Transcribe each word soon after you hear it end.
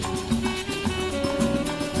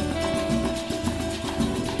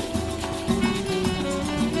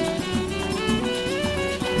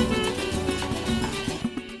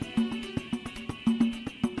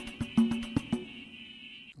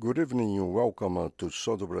evening and welcome to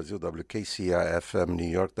Som do Brasil, WKCR FM New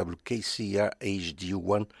York, WKCR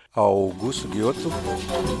HD1. Augusto Guiotto.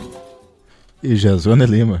 E Jasone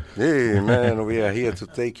Lima. Hey man, we are here to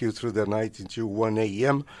take you through the night until 1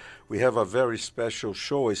 a.m. We have a very special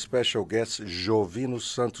show, a special guest, Jovino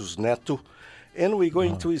Santos Neto. And we're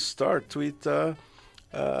going to start with a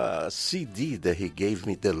CD that he gave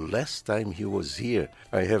me the last time he was here.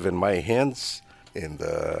 I have in my hands, and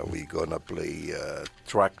we're going to play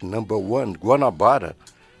track number 1, Guanabara.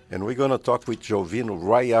 And we're going to talk with Jovino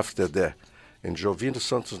right after that. And Jovino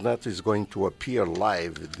Santos Neto is going to appear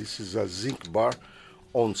live. This is a Zinc Bar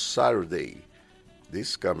on Saturday,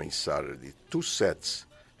 this coming Saturday. 2 sets,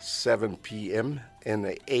 7 p.m. and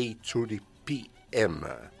 8:30 p.m.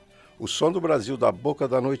 O som do Brasil, da boca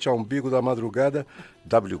da noite ao umbigo da madrugada,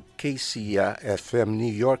 WKCR FM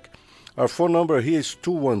New York. Our phone number here is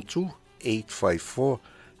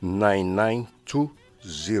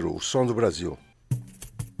 212-854-9920. O som do Brasil.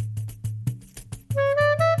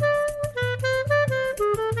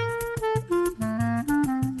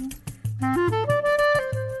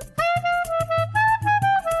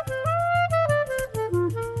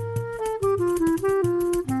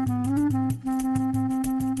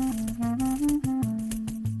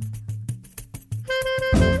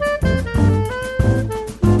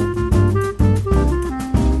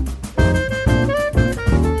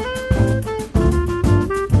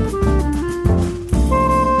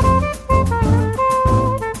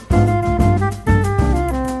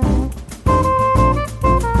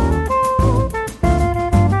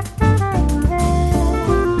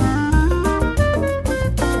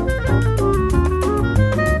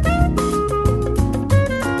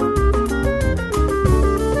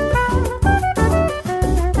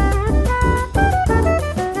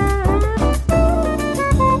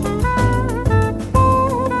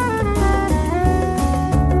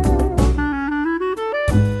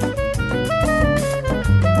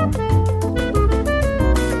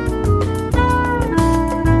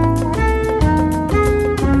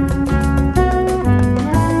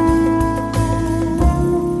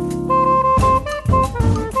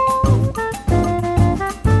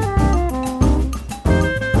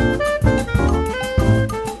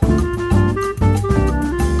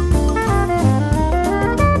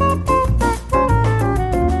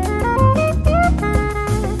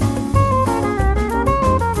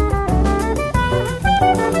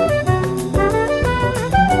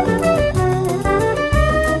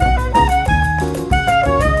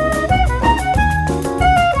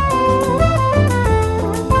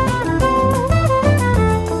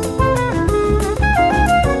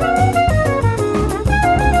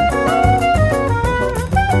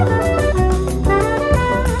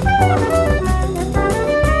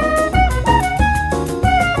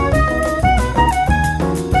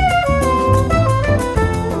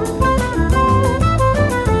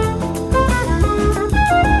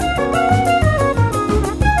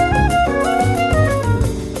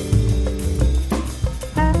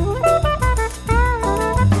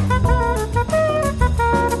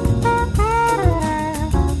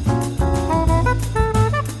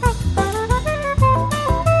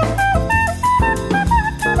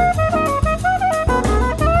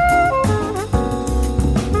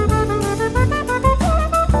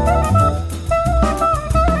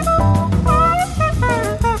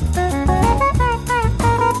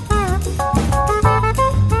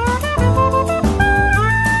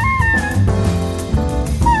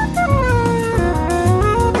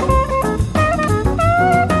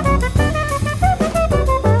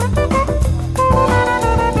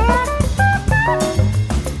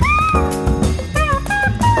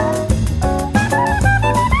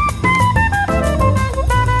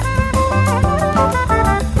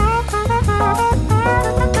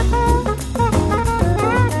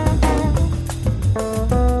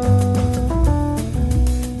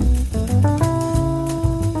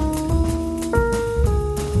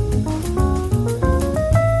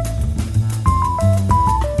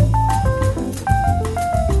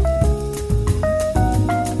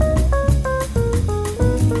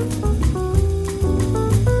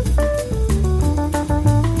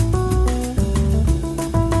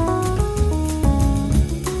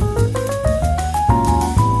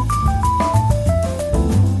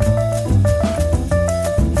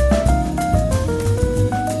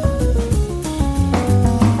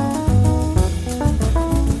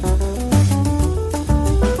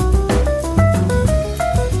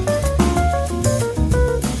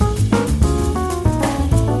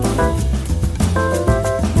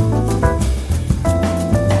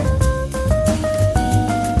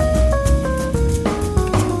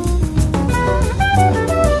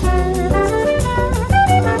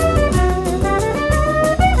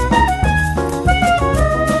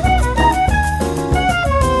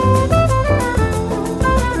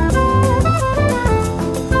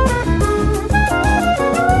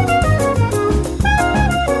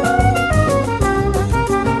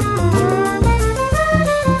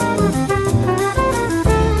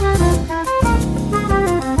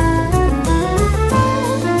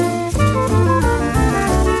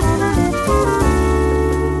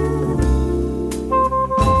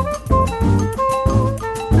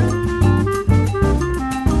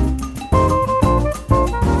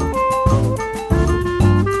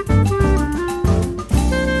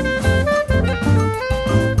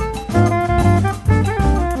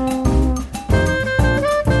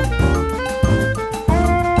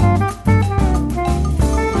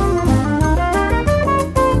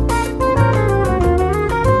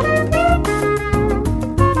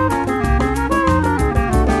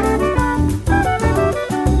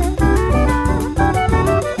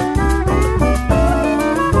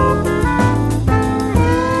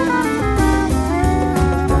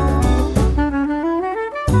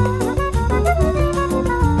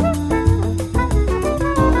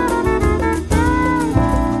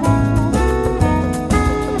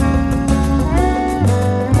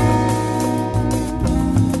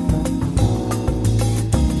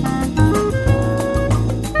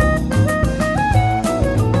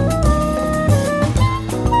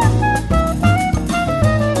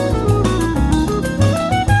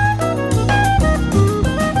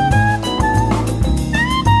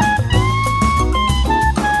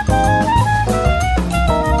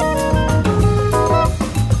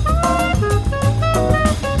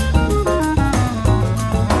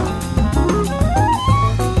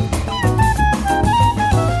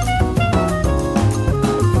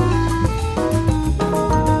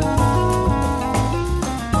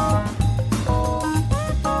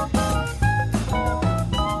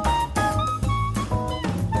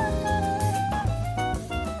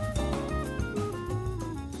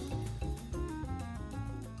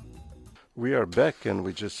 are back and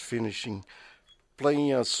we're just finishing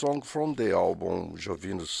playing a song from the album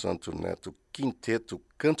Jovino Santos Neto Quinteto,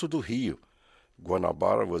 Canto do Rio.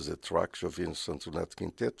 Guanabara was the track, Jovino Santos Neto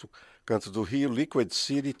Quinteto, Canto do Rio, Liquid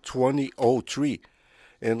City 2003.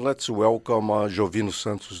 And let's welcome Jovino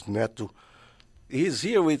Santos Neto. He's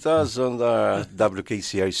here with us on the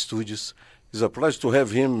WKCR studios. It's a pleasure to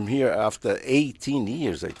have him here after 18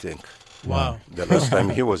 years, I think. Wow. The last time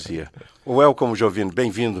he was here. Welcome, Jovino.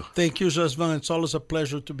 Bem-vindo. Thank you, Jasvan. It's always a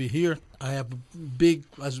pleasure to be here. I have a big,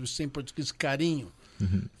 as we say in Portuguese, carinho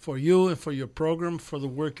for you and for your program, for the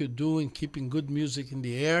work you do in keeping good music in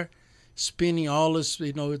the air, spinning all this.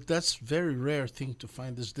 That's a very rare thing to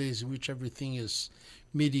find these days in which everything is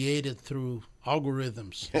mediated through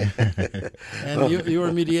algorithms. And you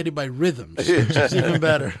are mediated by rhythms, which is even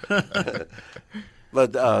better.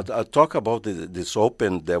 But talk about this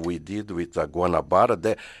open that we did with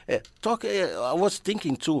Guanabara. I was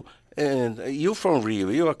thinking too, and you from Rio,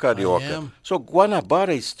 you are carioca. I am. So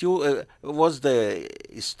Guanabara is still was the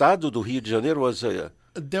estado do Rio de Janeiro was.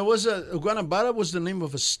 Guanabara was the name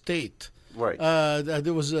of a state. Right.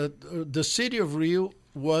 There was the city of Rio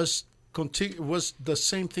was the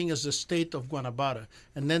same thing as the state of Guanabara,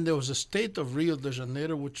 and then there was a state of Rio de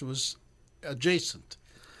Janeiro which was adjacent.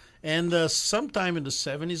 And sometime in the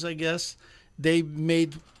 70s, I guess, they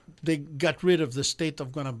got rid of the state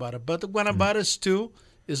of Guanabara. But Guanabara still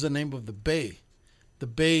is the name of the bay. The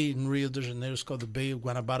bay in Rio de Janeiro is called the Bay of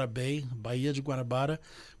Guanabara Bay, Baía de Guanabara,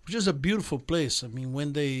 which is a beautiful place. I mean,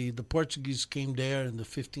 when the Portuguese came there in the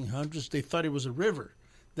 1500s, they thought it was a river.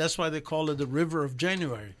 That's why they call it the River of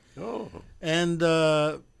January. Oh. And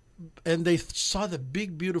they saw the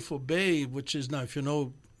big, beautiful bay, which is now, if you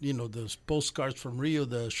know those postcards from Rio,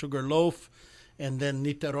 the Sugar Loaf, and then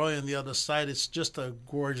Niterói on the other side. It's just a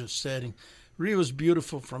gorgeous setting. Rio is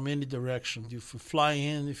beautiful from any direction. If you fly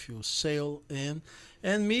in, if you sail in.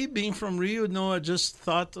 And me being from Rio, I just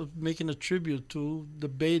thought of making a tribute to the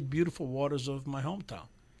beautiful waters of my hometown.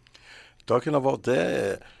 Talking about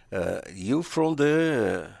that, you from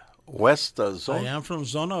the west zone? I am from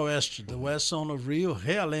Zona Oeste, the west zone of Rio,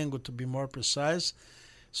 Realengo to be more precise.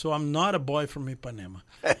 So I'm not a boy from Ipanema.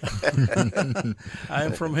 I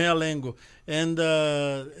am from Realengo. And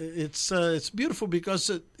it's beautiful because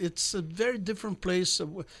it's a very different place.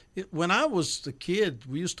 When I was a kid,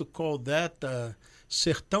 we used to call that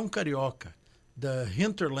Sertão Carioca, the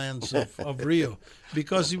hinterlands of Rio,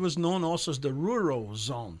 because it was known also as the rural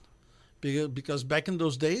zone. Because back in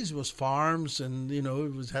those days, it was farms and,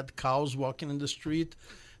 it had cows walking in the street.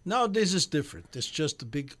 Nowadays it's different. It's just a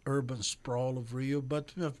big urban sprawl of Rio. But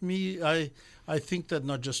for me, I think that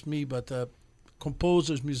not just me, but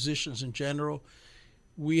composers, musicians in general,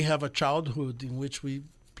 we have a childhood in which we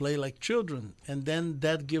play like children. And then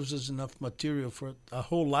that gives us enough material for a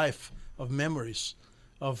whole life of memories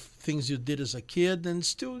of things you did as a kid. And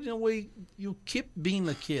still, you keep being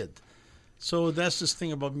a kid. So that's this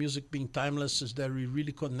thing about music being timeless, is that it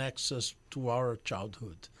really connects us to our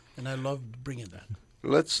childhood. And I love bringing that.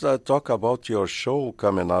 Let's talk about your show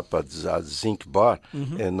coming up at Zinc Bar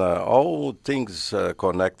and all things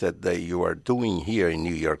connected that you are doing here in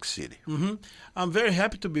New York City. I'm very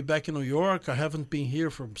happy to be back in New York. I haven't been here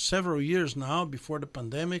for several years now, before the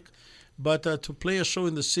pandemic. But to play a show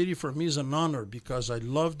in the city for me is an honor because I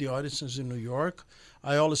love the audiences in New York.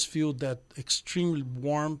 I always feel that extremely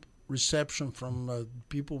warm reception from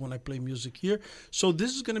people when I play music here. So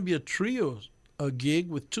this is going to be a gig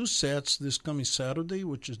with 2 sets this coming Saturday,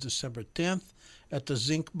 which is December 10th, at the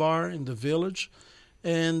Zinc Bar in the Village.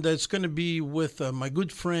 And it's going to be with my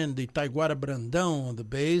good friend, Itaiguara Brandão, on the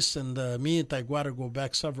bass. And me and Itaiguara go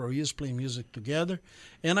back several years playing music together.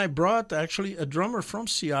 And I brought actually a drummer from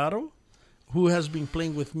Seattle who has been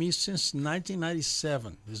playing with me since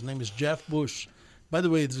 1997. His name is Jeff Bush. By the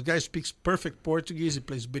way, this guy speaks perfect Portuguese. He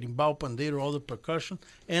plays berimbau, pandeiro, all the percussion,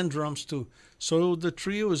 and drums too. So the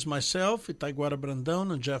trio is myself, Itaiguara Brandão,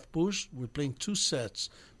 and Jeff Bush. We're playing 2 sets,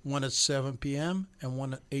 one at 7 p.m. and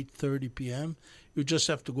one at 8:30 p.m. You just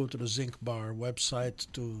have to go to the Zinc Bar website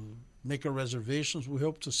to make your reservations. We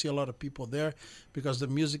hope to see a lot of people there because the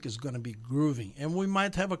music is going to be grooving. And we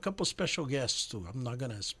might have a couple special guests too. I'm not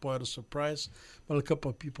going to spoil the surprise, but a couple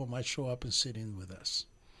of people might show up and sit in with us.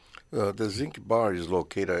 The Zinc Bar is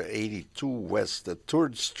located at 82 West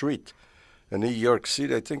 3rd Street in New York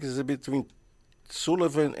City. I think it's between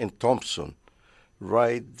Sullivan and Thompson,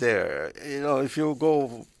 right there. If you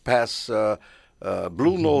go past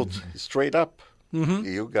Blue Note straight up,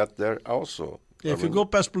 you got there also. If you go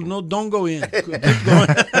past Blue Note, don't go in. Keep going.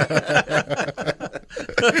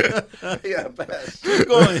 Yeah, pass. Keep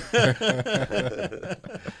going.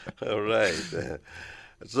 All right.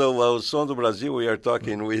 So, Som do Brasil, we are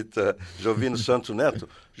talking with Jovino Santos Neto.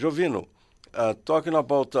 Jovino, talking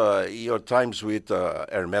about your times with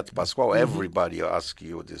Hermeto Pascoal, everybody asks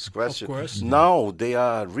you this question. Of course. Now they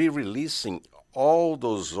are re-releasing all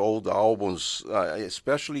those old albums,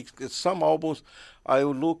 especially some albums. I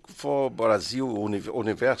look for Brasil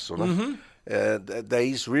Universo, né? That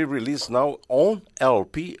is re-released now on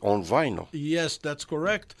LP, on vinyl. Yes, that's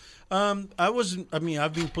correct. I've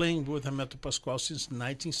been playing with Hermeto Pascoal since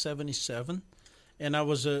 1977, and I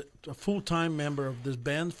was a full-time member of this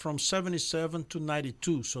band from 77 to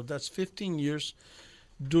 92. So that's 15 years,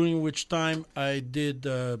 during which time I did.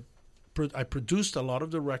 I produced a lot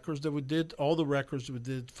of the records that we did, all the records we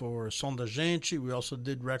did for Som da Gente. We also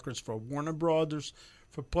did records for Warner Brothers,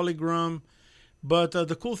 for Polygram. But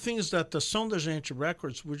the cool thing is that the Som da Gente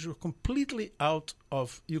records, which were completely out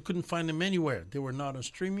of, you couldn't find them anywhere. They were not on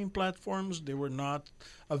streaming platforms. They were not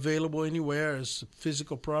available anywhere as a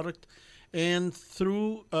physical product. And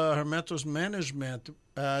through Hermeto's management,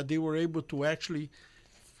 they were able to actually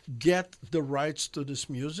get the rights to this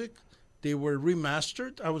music. They were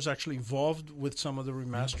remastered. I was actually involved with some of the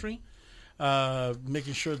remastering,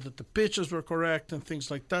 making sure that the pitches were correct and things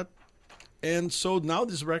like that. And so now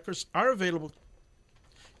these records are available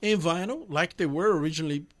in vinyl, like they were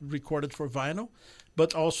originally recorded for vinyl,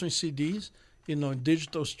 but also in CDs, in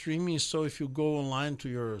digital streaming. So if you go online to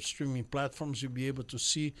your streaming platforms, you'll be able to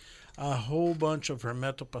see a whole bunch of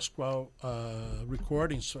Hermeto Pascoal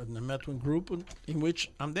recordings in the Hermeto group, in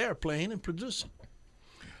which I'm there playing and producing.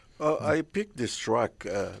 I picked this track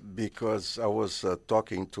because I was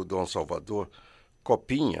talking to Don Salvador,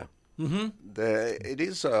 Copinha. It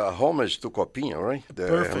is a homage to Copinha, right?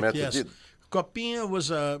 Perfect, yes. Copinha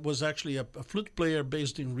was actually a flute player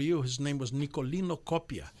based in Rio. His name was Nicolino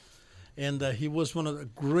Copia, and he was one of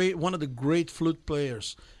the great flute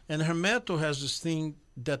players. And Hermeto has this thing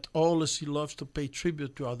that always he loves to pay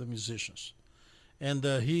tribute to other musicians. And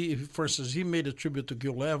for instance, he made a tribute to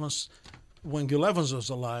Gil Evans. When Gil Evans was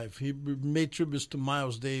alive, he made tributes to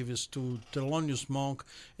Miles Davis, to Thelonious Monk,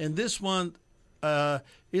 and this one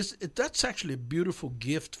that's actually a beautiful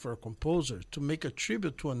gift for a composer, to make a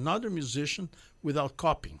tribute to another musician without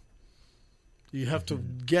copying. You have to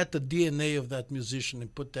get the DNA of that musician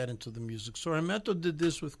and put that into the music. So Hermeto did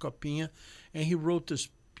this with Copinha, and he wrote this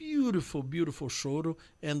beautiful, beautiful choro,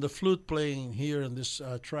 and the flute playing here in this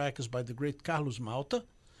track is by the great Carlos Malta.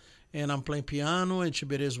 And I'm playing piano, and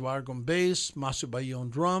Tiberês Varga on bass, Márcio Bahia on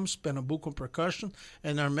drums, Pernambuco on percussion,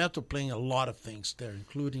 and Hermeto playing a lot of things there,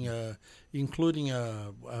 including a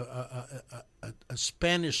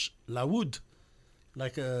Spanish laúd,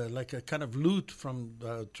 like a kind of lute from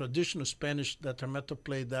traditional Spanish that Hermeto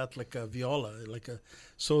played that like a viola,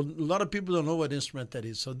 so a lot of people don't know what instrument that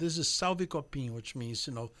is. So this is Salve Copinha, which means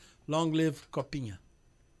long live Copinha.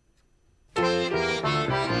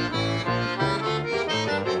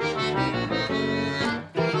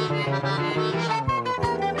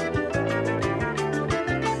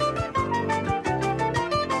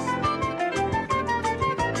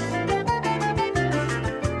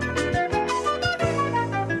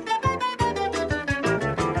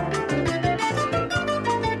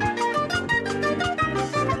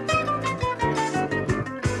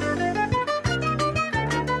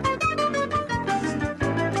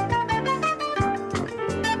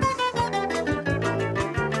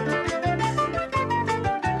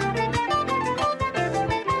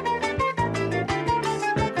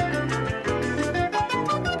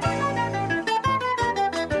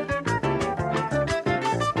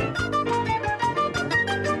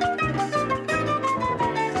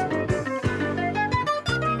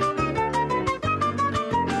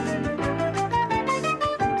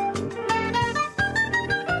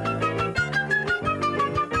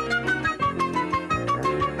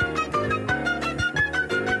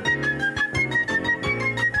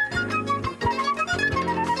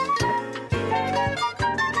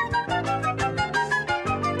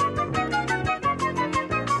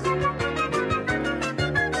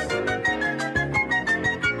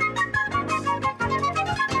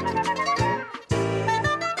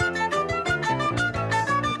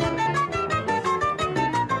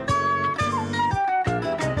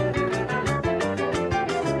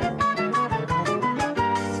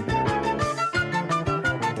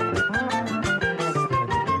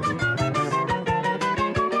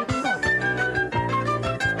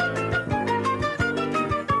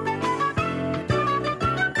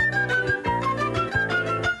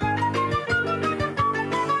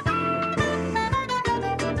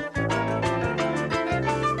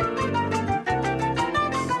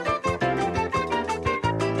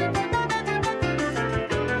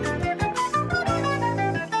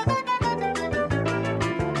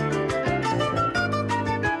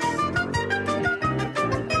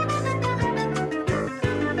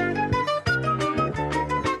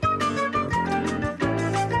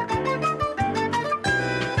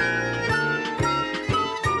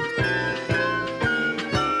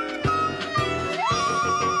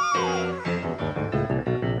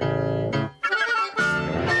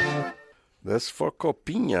 That's for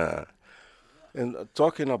Copinha. And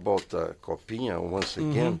talking about Copinha once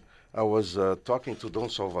again, I was talking to Don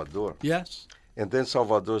Salvador. Yes. And then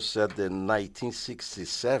Salvador said that in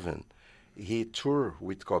 1967, he toured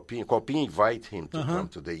with Copinha. Copinha invited him to come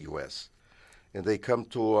to the U.S. And they come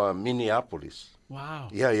to Minneapolis. Wow.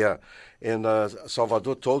 Yeah. And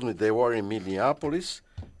Salvador told me they were in Minneapolis,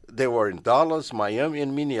 they were in Dallas, Miami,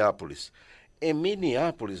 and Minneapolis. In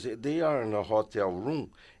Minneapolis, they are in a hotel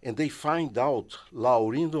room, and they find out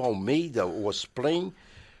Laurindo Almeida was playing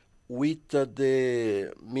with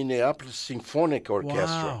the Minneapolis Symphonic Orchestra.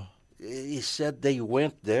 Wow. He said they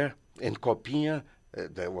went there, and Copinha,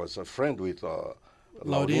 there was a friend with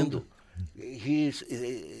Laurindo.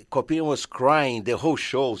 Copinha was crying the whole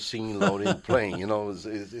show seeing Laurindo playing. You know,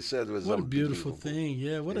 he said it was what a beautiful thing.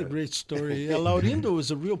 Yeah, what a great story. Laurindo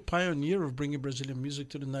was a real pioneer of bringing Brazilian music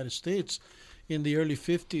to the United States. In the early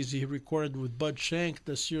 50s, he recorded with Bud Shank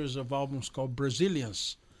the series of albums called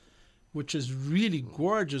Brazilians, which is really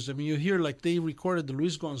gorgeous. I mean, you hear like they recorded the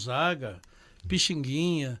Luiz Gonzaga,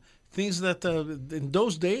 Pixinguinha, things that in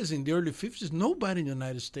those days, in the early 50s, nobody in the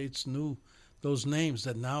United States knew those names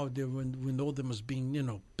that now we know them as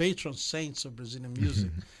being, patron saints of Brazilian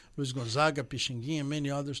music. Luiz Gonzaga, Pixinguinha, many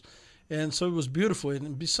others. And so it was beautiful.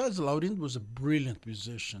 And besides, Laurindo was a brilliant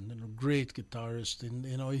musician and a great guitarist. And,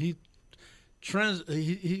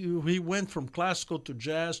 he went from classical to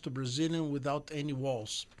jazz to Brazilian without any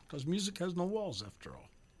walls, because music has no walls after all.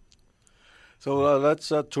 So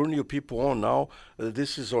let's turn you people on now.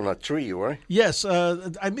 This is on a tree, right? Yes.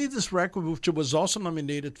 I made this record, which was also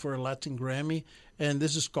nominated for a Latin Grammy, and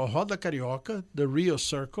this is called Roda Carioca, the Rio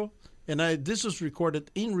Circle. And this was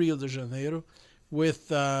recorded in Rio de Janeiro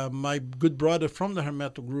with my good brother from the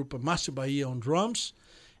Hermeto group, Márcio Bahia, on drums.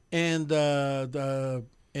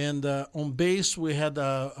 And on bass, we had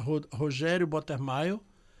Rogério Botermaio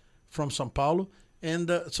from São Paulo. And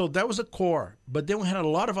so that was a core. But then we had a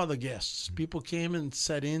lot of other guests. People came and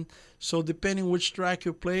sat in. So depending which track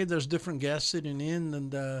you play, there's different guests sitting in.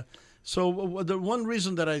 And so the one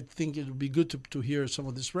reason that I think it would be good to hear some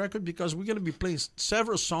of this record, because we're going to be playing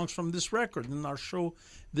several songs from this record in our show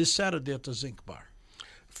this Saturday at the Zinc Bar.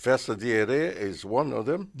 Festa de Herê is one of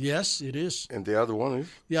them? Yes, it is. And the other one is?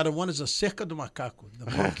 The other one is a Cerca do Macaco,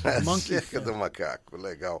 the monkey Cerca do Macaco,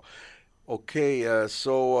 legal. Okay,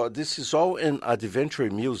 so this is all in adventure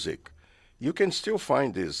music. You can still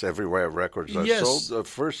find this everywhere records are sold. The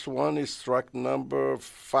first one is track number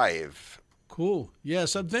 5. Cool.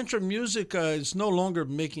 Yes, adventure music is no longer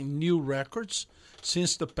making new records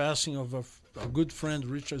since the passing of a good friend,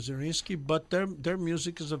 Richard Zirinsky, but their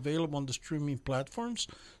music is available on the streaming platforms,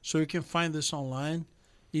 so you can find this online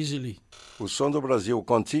easily. O Som do Brasil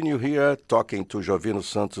continue here talking to Jovino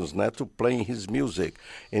Santos Neto, playing his music,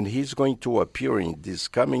 and he's going to appear in this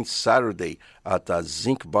coming Saturday at a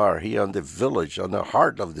Zinc Bar here on the village, on the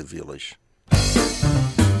heart of the village.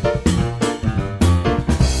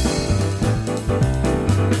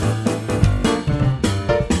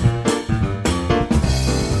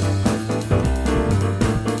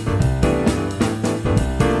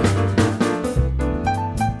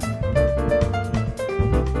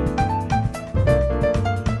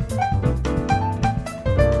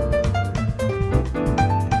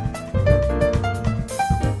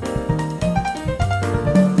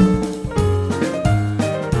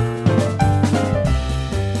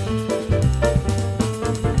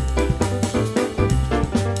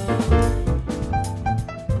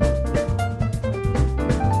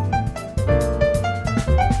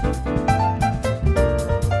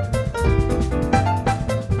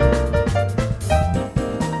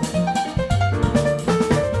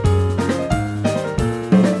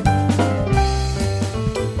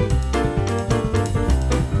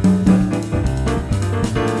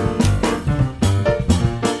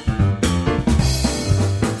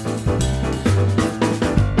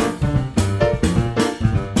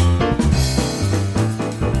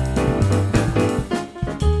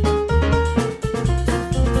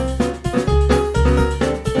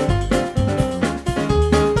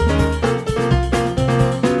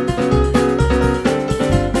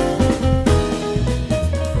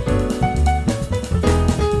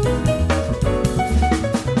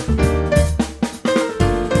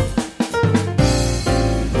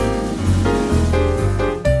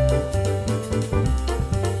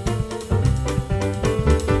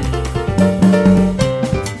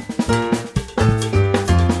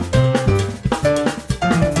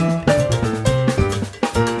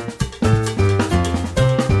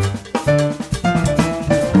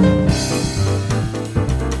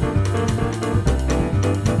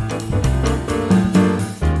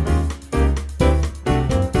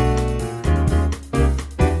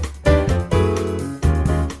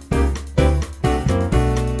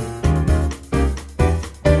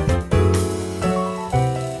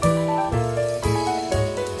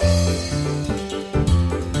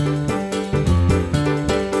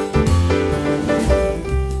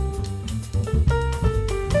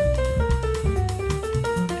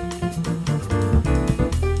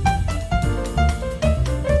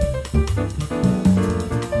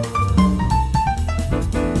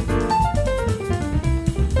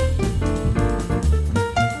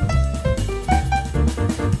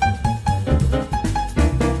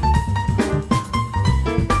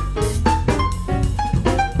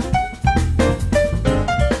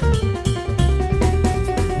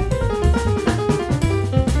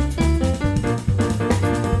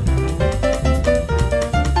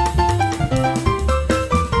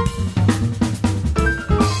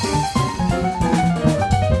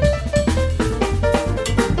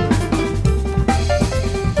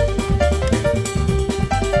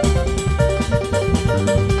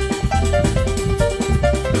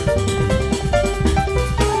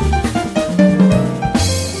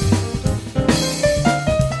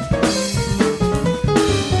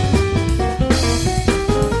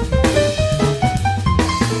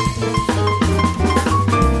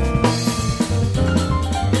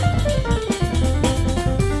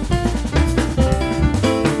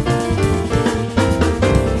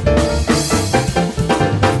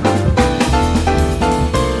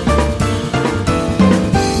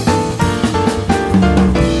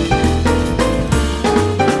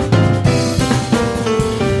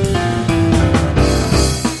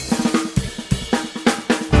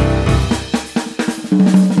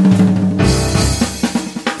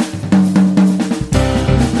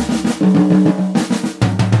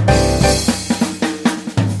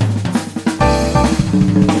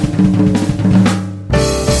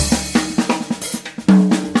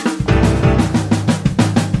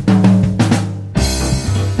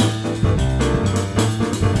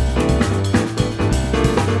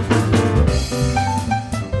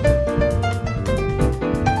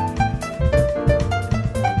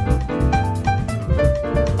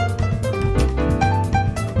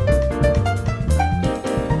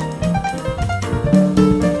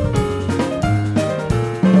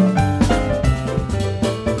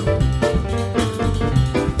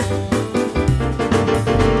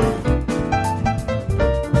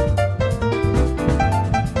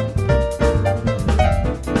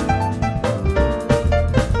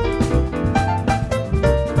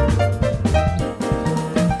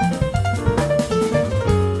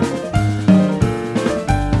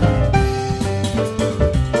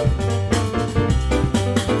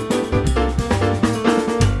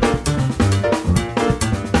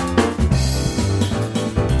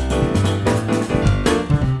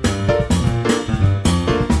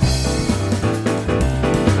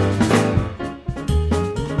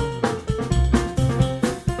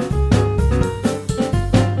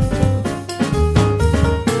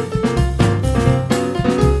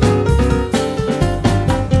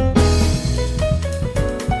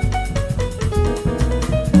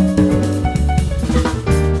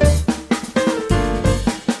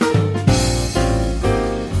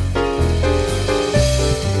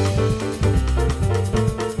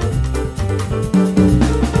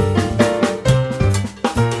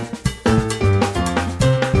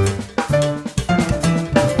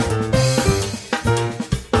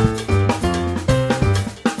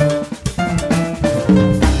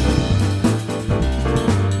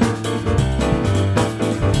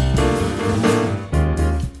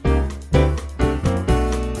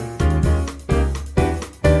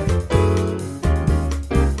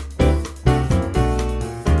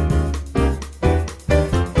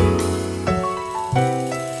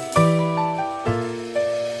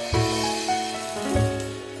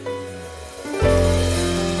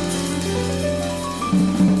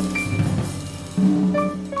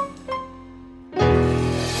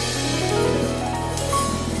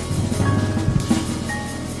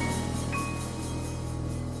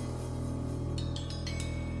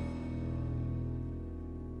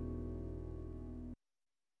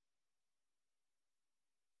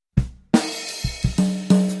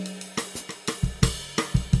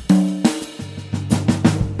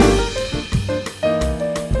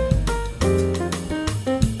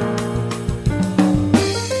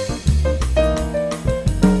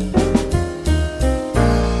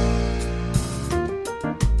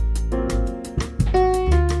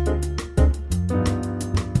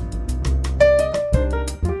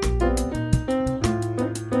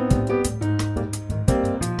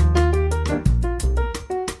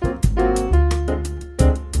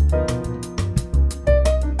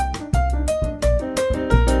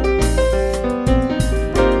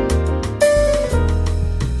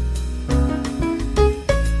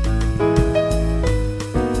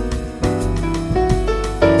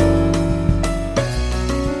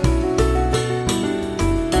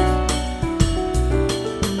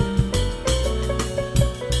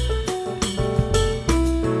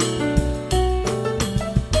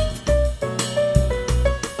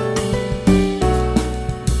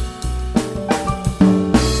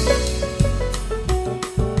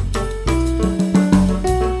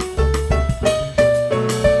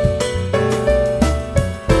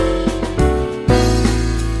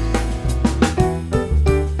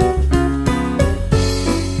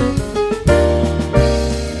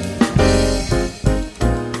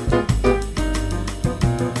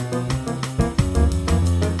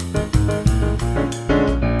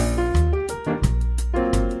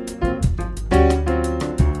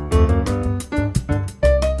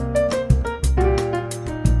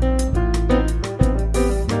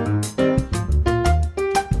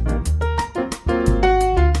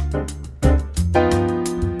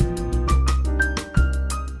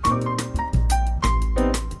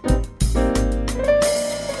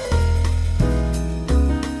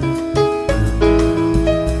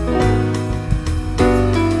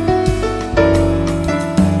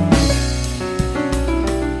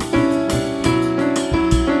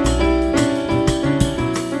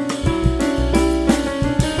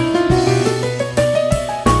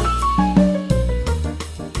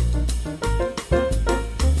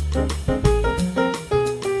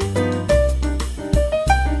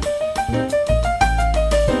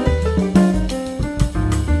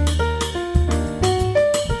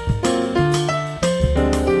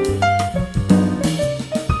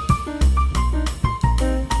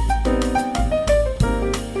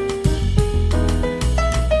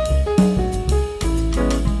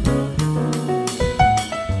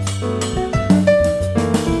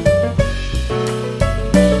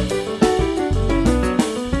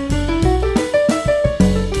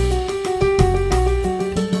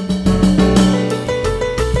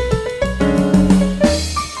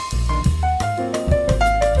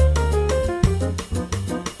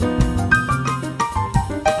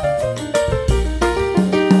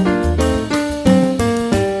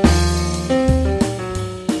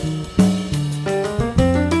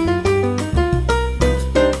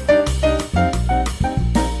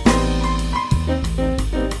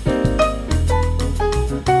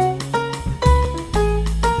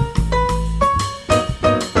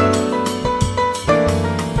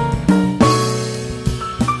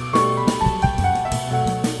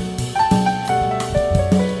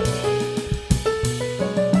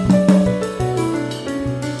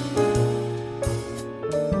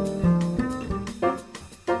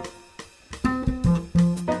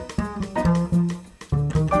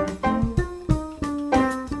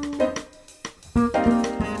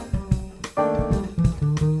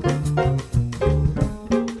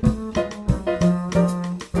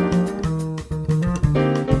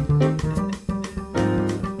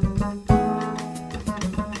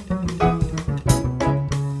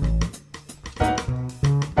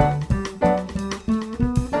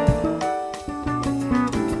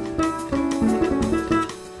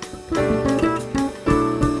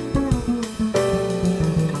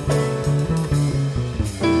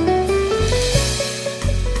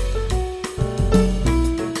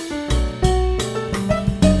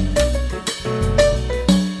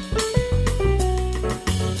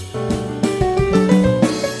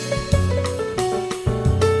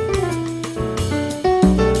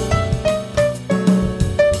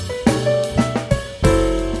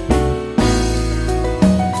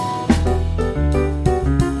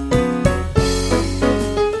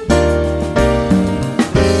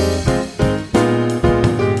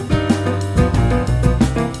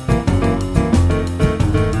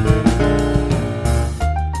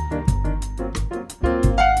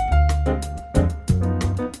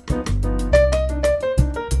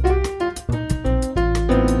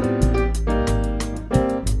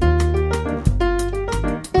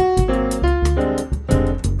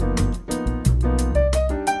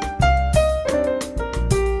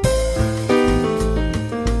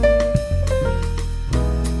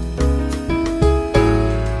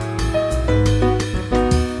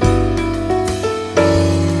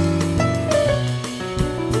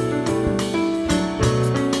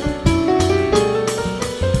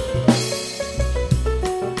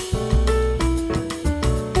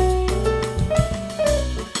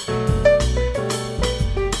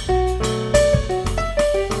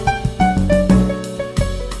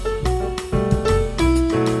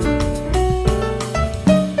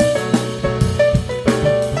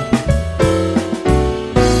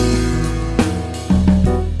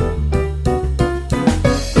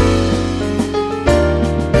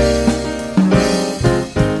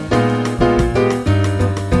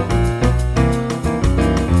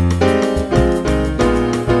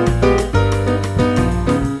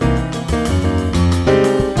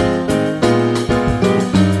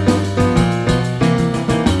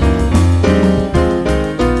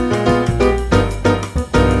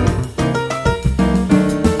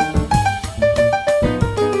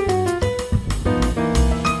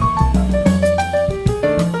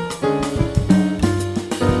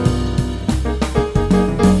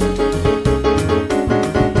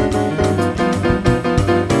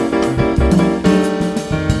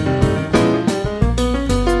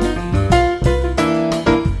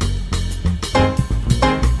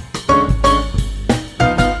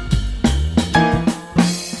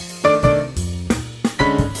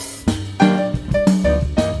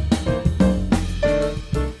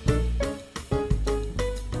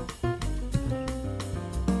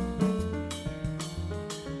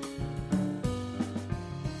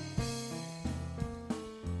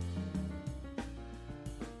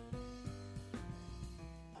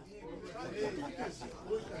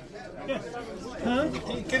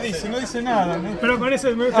 ¿Qué dice? No dice nada, ¿no? Pero con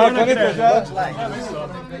eso me van a creer.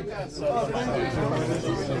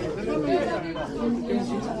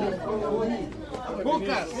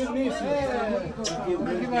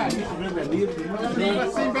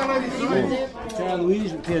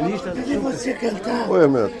 Luiz, pianista. E você cantar? Oi,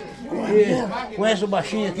 Hermeto. Conhece o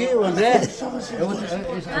baixinho aqui, o André?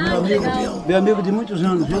 Meu amigo de muitos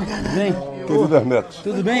anos, viu? Vem. Querido Hermeto.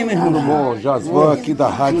 Tudo bem, meu Tudo irmão? bom? Jasvan aqui da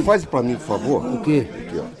rádio. Faz pra mim, por favor. O quê?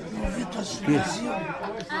 Aqui, ó.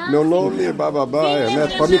 Meu nome é Bababá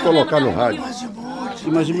Hermeto, pra me colocar no rádio.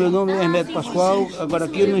 Mas o meu nome é Hermeto Pascoal, agora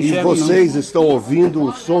aqui eu não E enxergo vocês estão ouvindo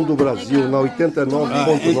o som do Brasil na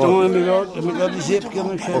 89.9. Então é melhor dizer porque eu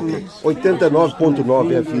não enxergo. Ok.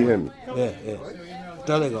 89.9 FM.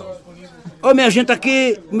 Tá legal. Ô, minha gente,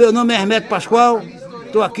 aqui, meu nome é Hermeto Pascoal,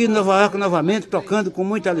 estou aqui em Nova York novamente, tocando com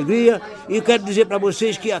muita alegria, e quero dizer para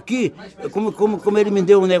vocês que aqui, como ele me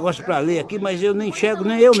deu um negócio para ler aqui, mas eu não enxergo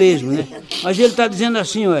nem eu mesmo, né? Mas ele está dizendo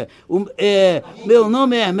assim, ó, meu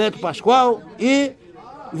nome é Hermeto Pascoal, e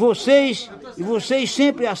vocês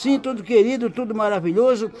sempre assim, tudo querido, tudo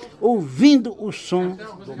maravilhoso, ouvindo o som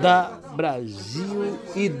da Brasil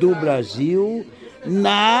e do Brasil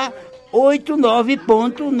na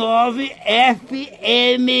 89.9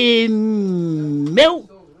 FM. Meu? O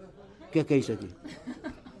que é isso aqui?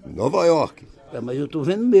 Nova York. Mas eu estou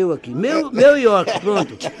vendo meu aqui. Meu York,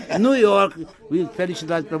 pronto. New York.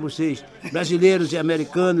 Felicidade para vocês, brasileiros e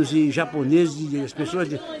americanos e japoneses, e as pessoas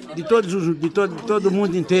de todo o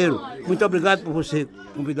mundo inteiro. Muito obrigado por você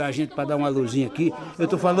convidar a gente para dar uma luzinha aqui. Eu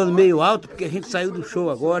estou falando meio alto porque a gente saiu do show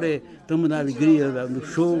agora, estamos na alegria no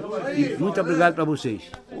show. E muito obrigado para vocês.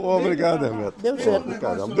 Obrigado, Hermeto. Deu certo.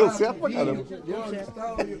 Caramba, deu certo pra caramba. Deu certo.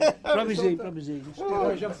 Improvisei.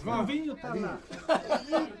 Jovinho tá lá.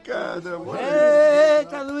 Caramba.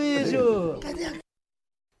 Eita, Luísio!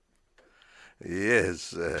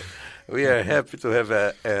 Yes, we are happy to have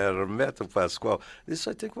Hermeto Pascoal. This,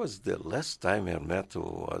 I think, was the last time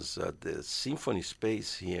Hermeto was at the Symphony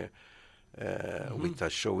Space here with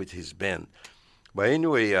a show with his band. But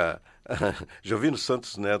anyway, Jovino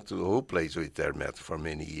Santos Neto, who plays with Hermeto for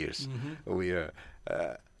many years, we are...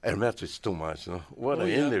 Hermeto is too much, no? What an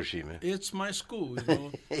energy, man. It's my school, you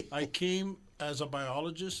know. I came as a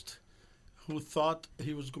biologist who thought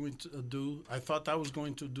I was going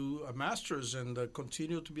to do a master's and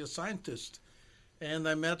continue to be a scientist. And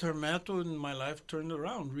I met Hermeto and my life turned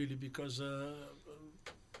around, really, because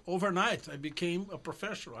overnight I became a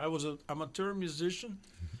professional. I was an amateur musician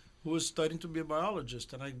who was studying to be a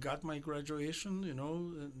biologist. And I got my graduation, you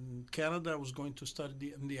know, in Canada. I was going to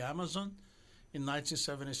study in the Amazon. In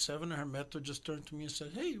 1977, Hermeto just turned to me and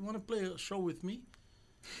said, "Hey, you want to play a show with me?"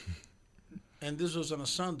 And this was on a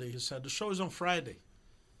Sunday. He said, "The show is on Friday."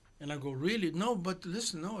 And I go, "Really? No, but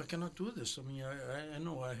listen, no, I cannot do this. I mean, I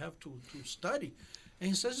know I have to study." And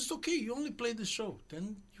he says, "It's okay. You only play the show.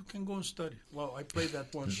 Then you can go and study." Well, I played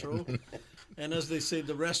that one show. And as they say,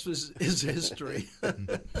 the rest is history.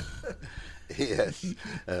 Yes.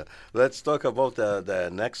 Let's talk about the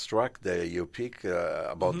next track that you pick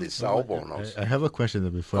about this album. I have a question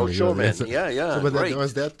before. Oh, sure, man. Yeah. So, but great.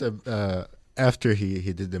 was that after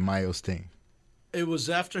he did the Miles thing? It was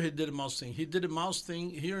after he did a mouse thing. He did a mouse thing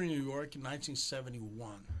here in New York in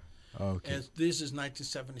 1971. Okay. And this is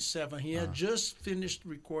 1977. He had just finished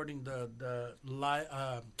recording the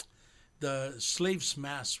Slaves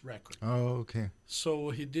Mass record. Oh, okay. So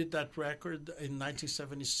he did that record in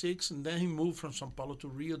 1976, and then he moved from São Paulo to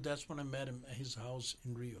Rio. That's when I met him at his house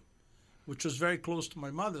in Rio, which was very close to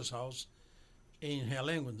my mother's house in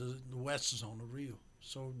Realengo, the west zone of Rio.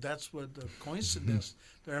 So that's what the coincidence.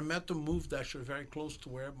 The Hermeto moved actually very close to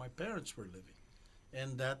where my parents were living,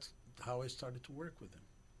 and that's how I started to work with him.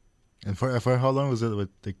 And for how long was it?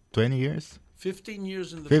 Like 20 years? 15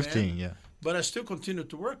 years in the 15, band. yeah. But I still continue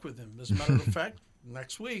to work with him. As a matter of fact,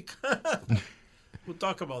 next week we'll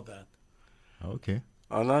talk about that. Okay.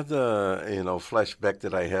 Another, flashback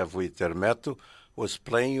that I have with Hermeto was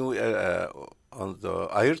playing on the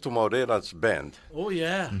Ayrton Moreira's band. Oh,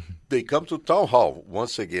 yeah. They come to Town Hall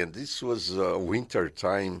once again. This was winter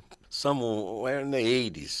time, somewhere in the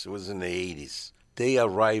 80s. It was in the 80s. They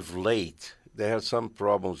arrived late. They had some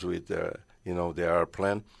problems with their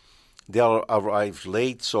airplane. They arrived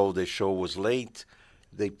late, so the show was late.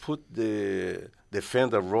 They put the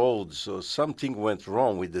defend a road, so something went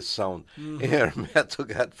wrong with the sound. And Hermeto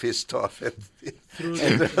got pissed off and Through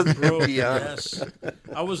and the broke, piano. yes.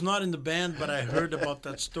 I was not in the band, but I heard about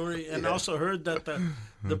that story, and also heard that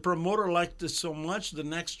the promoter liked this so much. The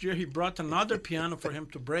next year, he brought another piano for him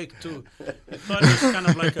to break too. He thought it was kind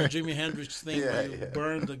of like a Jimi Hendrix thing, where you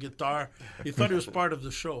burn the guitar. He thought it was part of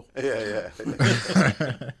the show. Yeah.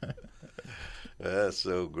 That's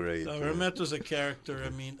so great. Hermeto's a character. I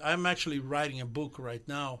mean, I'm actually writing a book right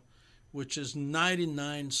now, which is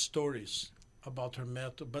 99 stories about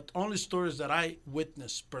Hermeto, but only stories that I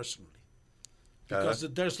witnessed personally. Because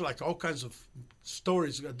there's like all kinds of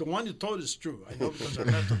stories. The one you told is true. I know because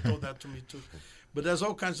Hermeto told that to me too. But there's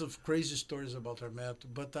all kinds of crazy stories about Hermeto.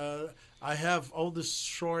 But I have all this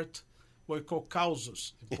short, what we call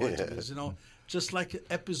causos in Portuguese, just like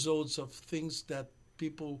episodes of things that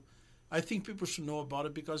I think people should know about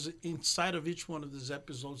it, because inside of each one of these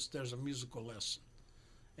episodes, there's a musical lesson.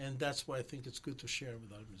 And that's why I think it's good to share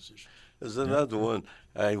with other musicians. There's another one.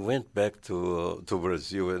 I went back to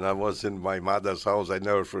Brazil, and I was in my mother's house. I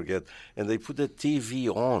never forget. And they put the TV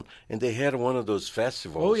on, and they had one of those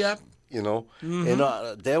festivals. Oh, yeah. And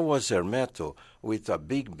there was Hermeto with a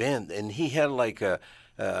big band, and he had like a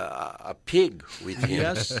pig with him.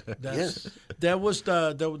 Yes, that was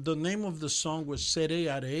the name of the song was Serei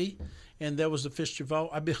Arei, and that was the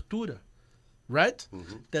festival Abertura, right?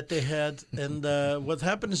 That they had. And what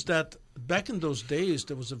happened is that back in those days,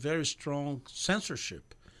 there was a very strong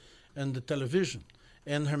censorship in the television.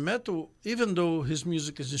 And Hermeto, even though his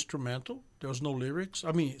music is instrumental, there was no lyrics.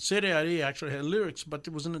 I mean, Serei Arei actually had lyrics, but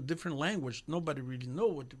it was in a different language. Nobody really knew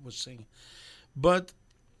what it was saying. But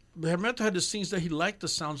Hermeto had these things that he liked the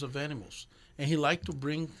sounds of animals. And he liked to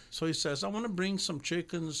bring, so he says, I want to bring some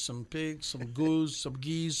chickens, some pigs, some goose, some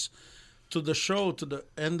geese to the show.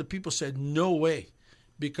 And the people said, no way.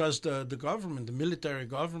 Because the government, the military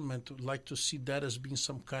government, would like to see that as being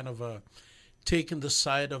some kind of a taking the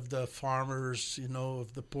side of the farmers,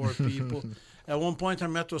 of the poor people. At one point,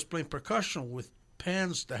 Hermeto was playing percussion with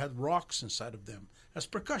pans that had rocks inside of them. That's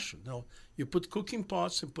percussion. You put cooking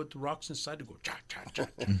pots and put rocks inside to go cha cha cha.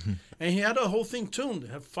 And he had a whole thing tuned. They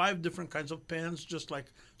have 5 different kinds of pans, just like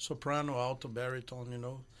soprano, alto,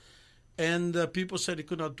 baritone, And people said he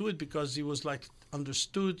could not do it because he was like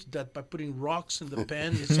understood that by putting rocks in the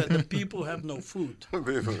pan, he said the people have no food.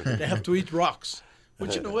 They have to eat rocks,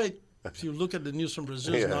 which in a way, if you look at the news from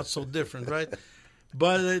Brazil, it's not so different, right?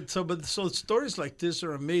 But so stories like this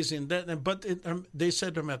are amazing. They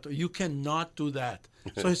said to Hermeto, you cannot do that.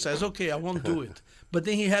 So he says, okay, I won't do it. But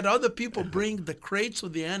then he had other people bring the crates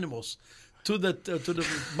of the animals to the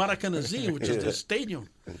Maracanãzinho, which is the stadium,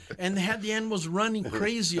 and they had the animals running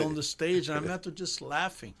crazy on the stage, and Hermeto just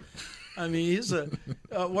laughing. I mean, he's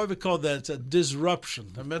what we call that, a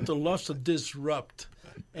disruption. Hermeto loves to disrupt,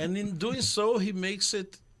 and in doing so, he makes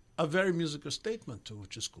it a very musical statement too,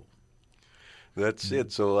 which is cool. That's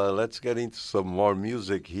it. So let's get into some more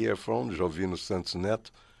music here from Jovino Santos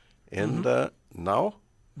Neto. And now?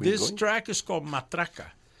 This track is called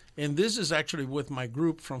Matraca. And this is actually with my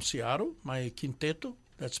group from Seattle, my quinteto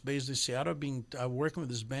that's based in Seattle. I've been working with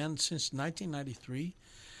this band since 1993.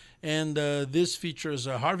 And this features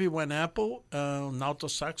Harvey Wineapple on alto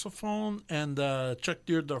saxophone, and Chuck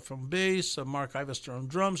Deerdorf on bass, Mark Ivester on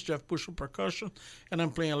drums, Jeff Bush on percussion, and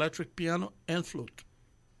I'm playing electric piano and flute.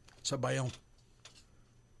 It's a baião.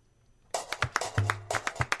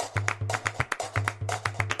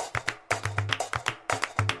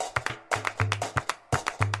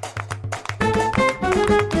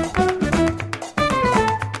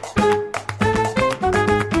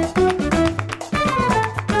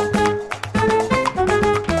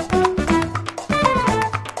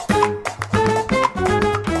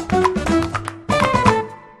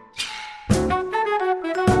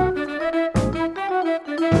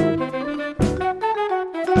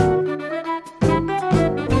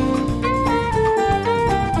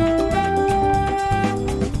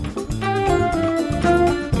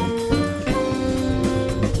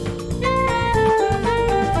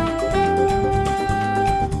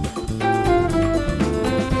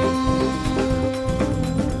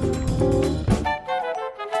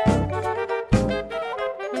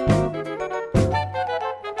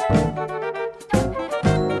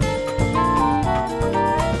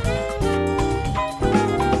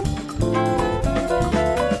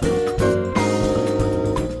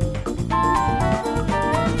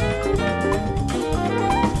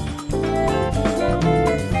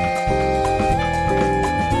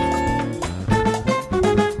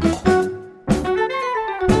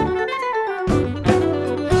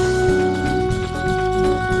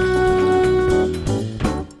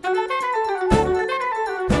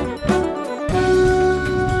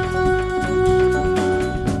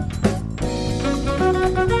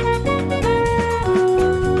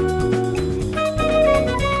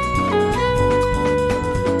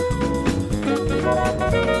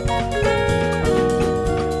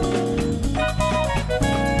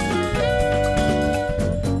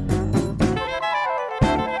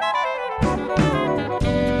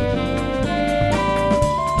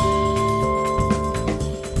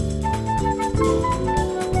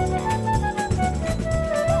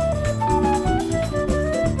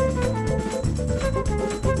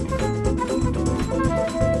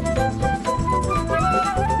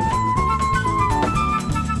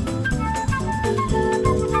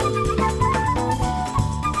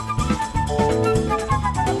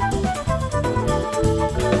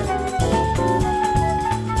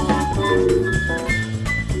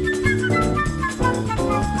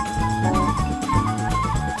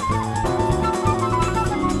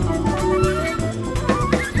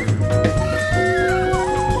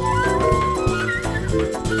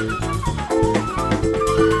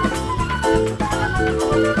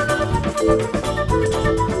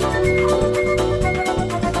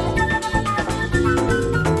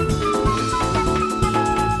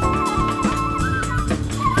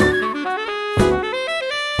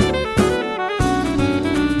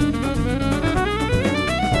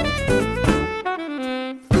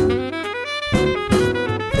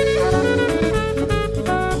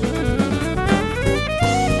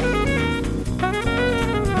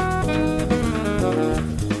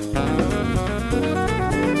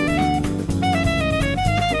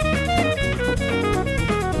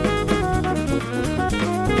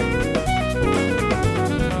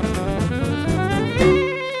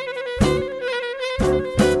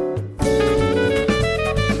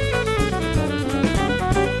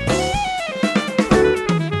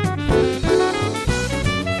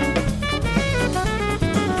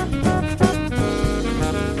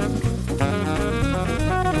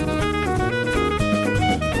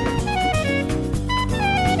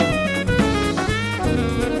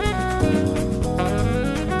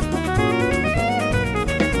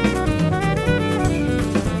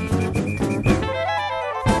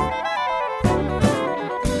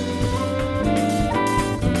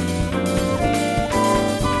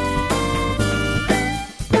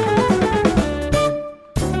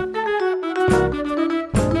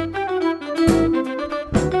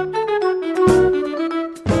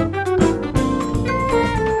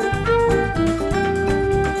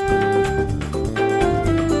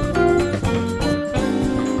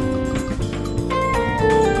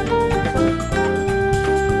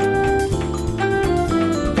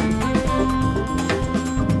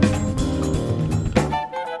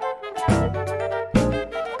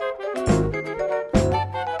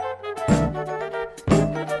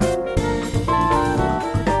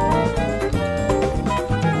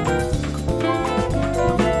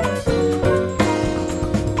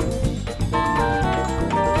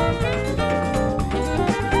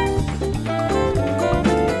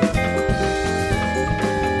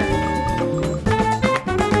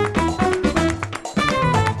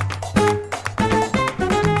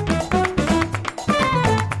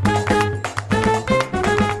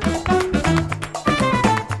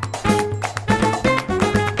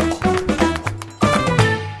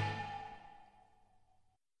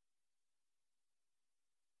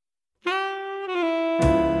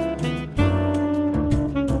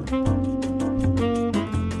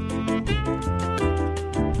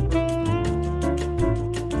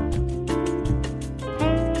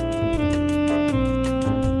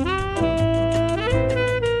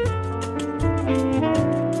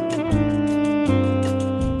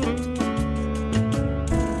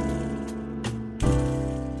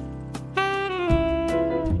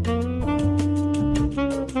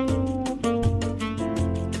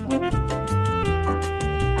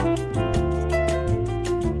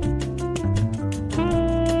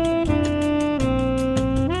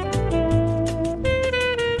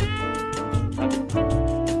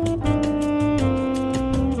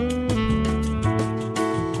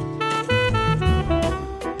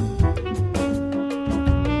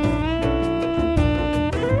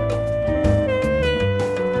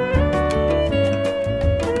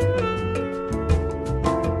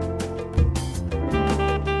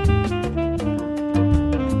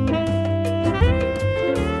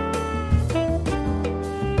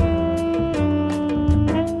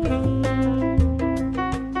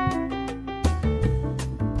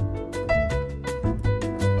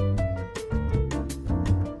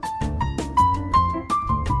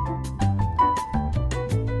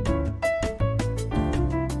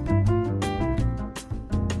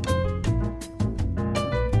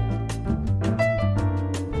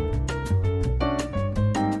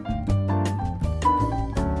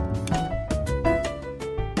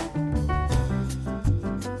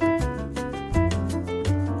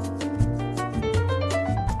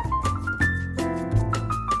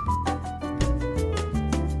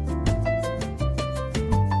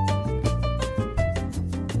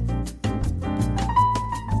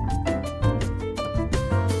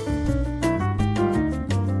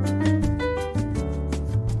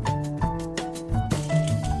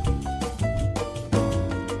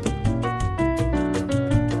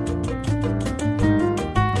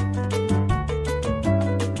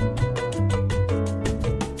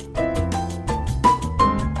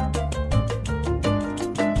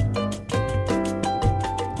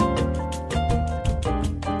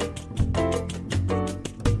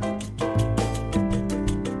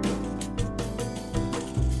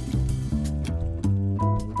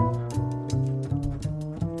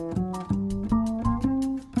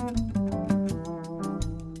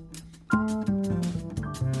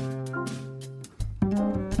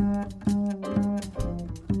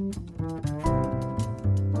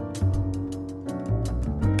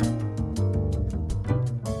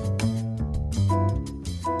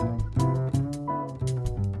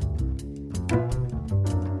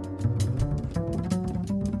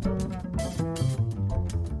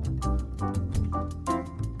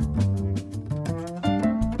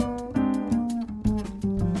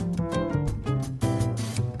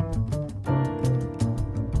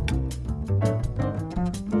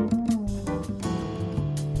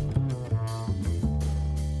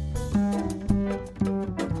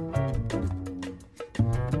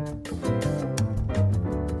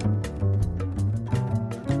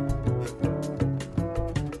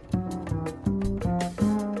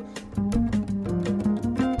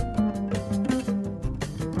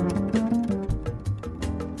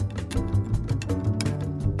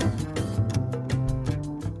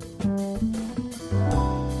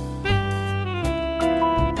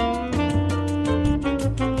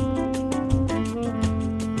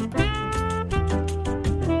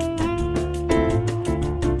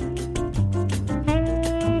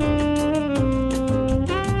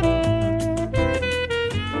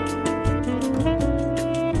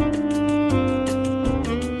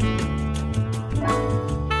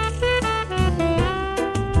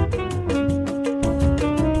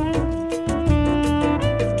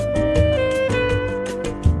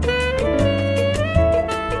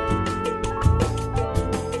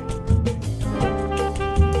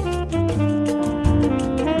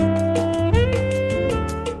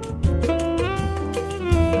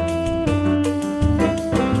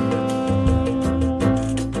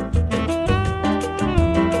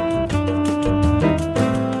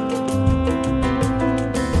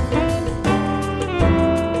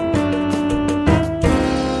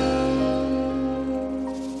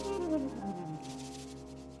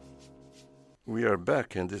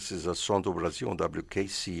 York, and this is a Som do Brasil on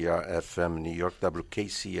WKCR FM New York,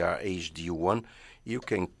 WKCR HD1. You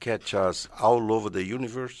can catch us all over the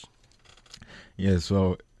universe. Yes,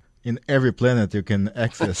 well, in every planet you can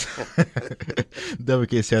access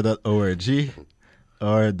WKCR.org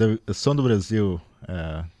or the Som do Brasil,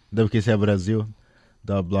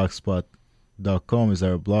 WKCRBrasil.blogspot.com is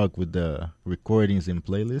our blog with the recordings and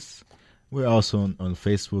playlists. We're also on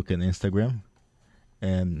Facebook and Instagram,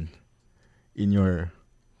 and in your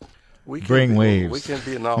brainwaves. We can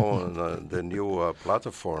be now on the new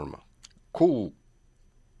platform. Cool.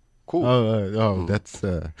 That's...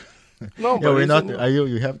 No, yeah, but we're not...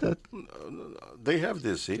 You have that? They have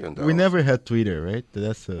this here. We never had Twitter, right?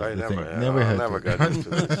 That's the thing. Never got into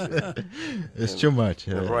this. It's too much.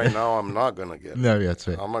 Right now, I'm not going to get it. No, that's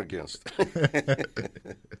right. I'm against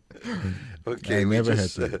Okay, we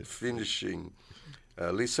just finishing.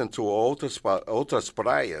 Listen to outras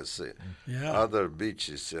praias, other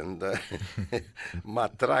beaches, and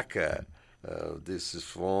Matraca. This is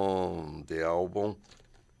from the album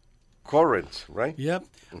Current, right? Yep.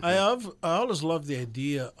 I always love the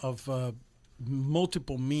idea of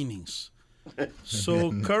multiple meanings.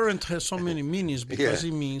 So current has so many meanings because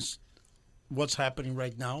it means what's happening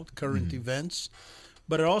right now, current events,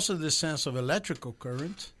 but also the sense of electrical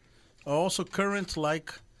current, also current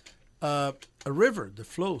like a river that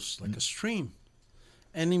flows, like a stream.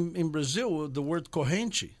 And in Brazil, the word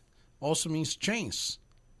corrente also means chains,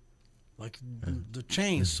 like the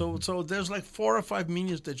chains. So there's like 4 or 5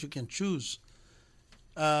 meanings that you can choose.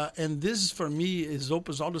 And this, for me,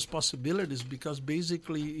 opens all these possibilities because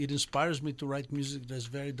basically it inspires me to write music that's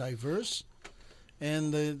very diverse.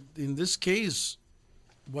 And in this case,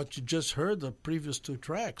 what you just heard, the previous 2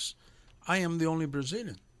 tracks, I am the only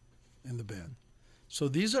Brazilian in the band. So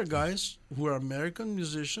these are guys who are American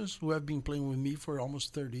musicians who have been playing with me for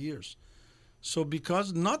almost 30 years. So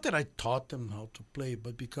because, not that I taught them how to play,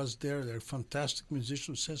 but because they're fantastic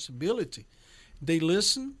musician sensibility, they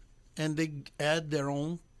listen and they add their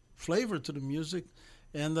own flavor to the music.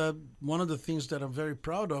 And one of the things that I'm very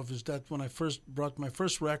proud of is that when I first brought my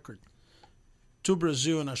first record to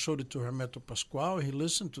Brazil and I showed it to Hermeto Pascoal, he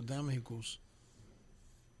listened to them and he goes,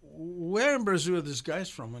 "Where in Brazil are these guys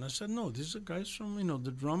from?" And I said, "No, these are guys from,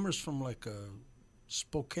 the drummers from like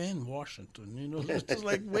Spokane, Washington, it's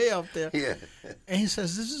like way out there." Yeah. And he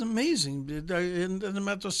says, "This is amazing." And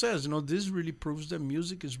Hermeto says, this really proves that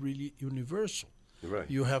music is really universal. Right.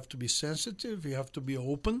 You have to be sensitive, you have to be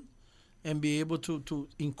open, and be able to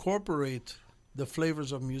incorporate the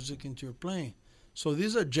flavors of music into your playing. So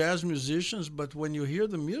these are jazz musicians, but when you hear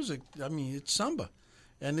the music, it's samba.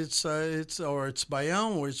 And it's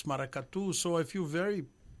baião or it's maracatu. So I feel very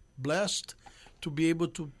blessed to be able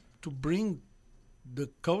to bring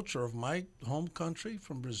the culture of my home country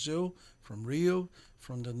from Brazil, from Rio,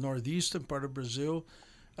 from the northeastern part of Brazil,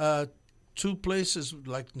 to places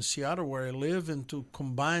like in Seattle where I live, and to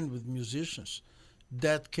combine with musicians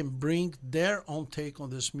that can bring their own take on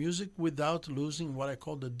this music without losing what I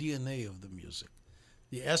call the DNA of the music.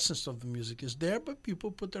 The essence of the music is there, but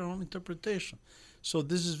people put their own interpretation. So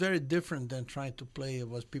this is very different than trying to play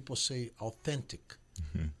what people say authentic.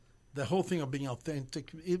 Mm-hmm. The whole thing of being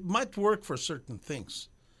authentic, it might work for certain things.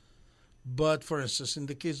 But for instance, in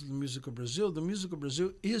the case of the music of Brazil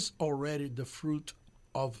is already the fruit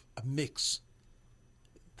of a mix.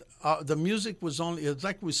 The music was only, it's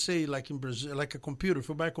like we say, like in Brazil, like a computer. If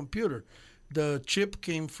you buy a computer, the chip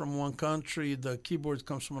came from one country, the keyboard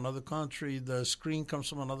comes from another country, the screen comes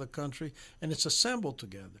from another country, and it's assembled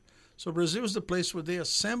together. So Brazil is the place where they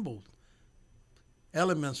assembled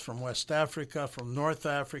elements from West Africa, from North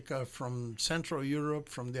Africa, from Central Europe,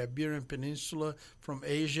 from the Iberian Peninsula, from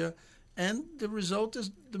Asia, and the result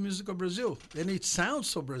is the music of Brazil. And it sounds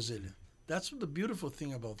so Brazilian. That's the beautiful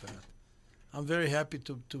thing about that. I'm very happy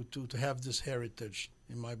to have this heritage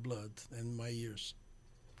in my blood and my ears.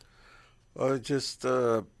 I just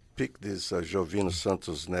picked this Jovino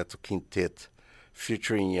Santos Neto quintet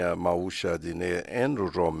featuring Maúcha Adnet and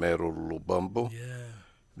Romero Lubambo. Yeah.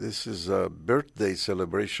 This is a birthday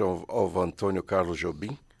celebration of Antônio Carlos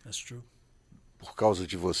Jobim. That's true. Por causa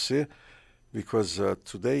de você, because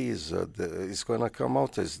today is it's going to come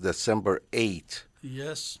out as December 8th.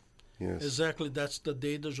 Yes. Exactly. That's the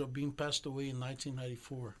day that Jobim passed away in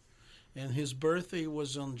 1994. And his birthday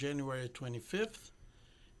was on January 25th.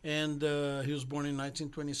 And he was born in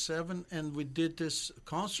 1927. And we did this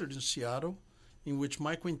concert in Seattle in which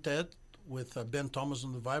my quintet with Ben Thomas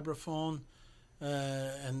on the vibraphone,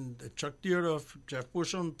 and Chuck Dierhoff, Jeff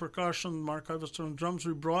Bush on percussion, Mark Iverson on drums.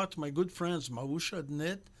 We brought my good friends Maúcha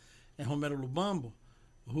Adnet and Romero Lubambo.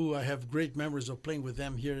 who I have great memories of playing with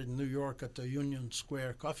them here in New York at the Union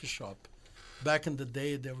Square Coffee Shop. Back in the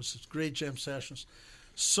day, there was great jam sessions.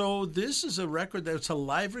 So this is a record that's a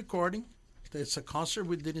live recording. It's a concert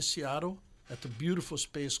we did in Seattle at a beautiful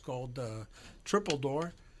space called Triple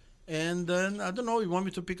Door. And then, I don't know, you want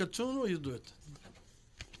me to pick a tune or you do it?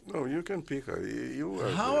 No, you can pick.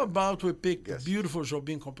 How about we pick a beautiful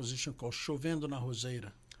Jobim composition called Chovendo na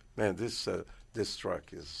Roseira? Man, this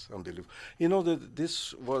track is unbelievable. You know that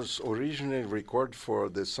this was originally recorded for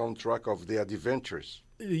the soundtrack of The Adventures.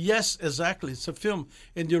 Yes, exactly. It's a film.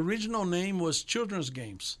 And the original name was Children's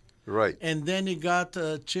Games. Right. And then it got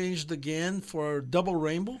changed again for Double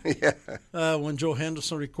Rainbow when Joe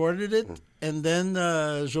Henderson recorded it. And then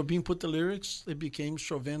Jobim put the lyrics. It became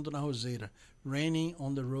Chovendo na Roseira, raining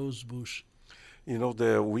on the rose bush. You know,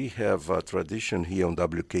 we have a tradition here on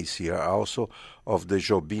WKCR also of the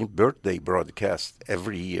Jobim birthday broadcast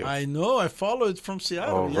every year. I know. I follow it from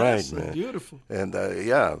Seattle. All yes, right, man. Beautiful. And,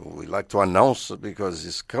 we like to announce because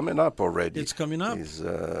it's coming up already. It's coming up. It's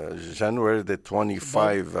January the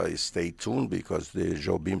 25. Stay tuned because the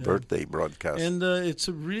Jobim birthday broadcast. And it's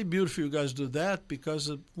really beautiful you guys do that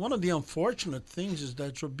because one of the unfortunate things is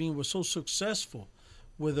that Jobim was so successful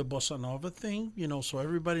with the bossa nova thing, so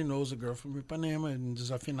everybody knows A Girl from Ipanema and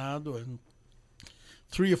Desafinado and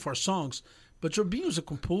 3 or 4 songs. But Jobim was a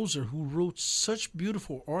composer who wrote such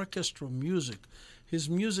beautiful orchestral music. His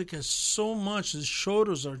music has so much. His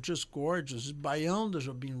choros are just gorgeous. His baião that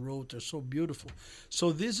Jobim wrote, they're so beautiful.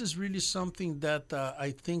 So this is really something that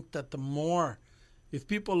I think that if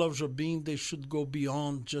people love Jobim, they should go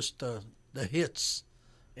beyond just the hits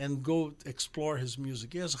and go explore his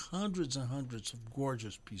music. He has hundreds and hundreds of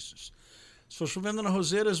gorgeous pieces. So Chovendo na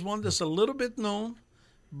Roseira is one that's a little bit known,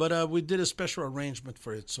 but we did a special arrangement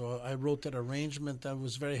for it. So I wrote that arrangement. I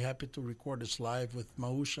was very happy to record this live with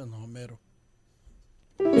Maúcha and Romero.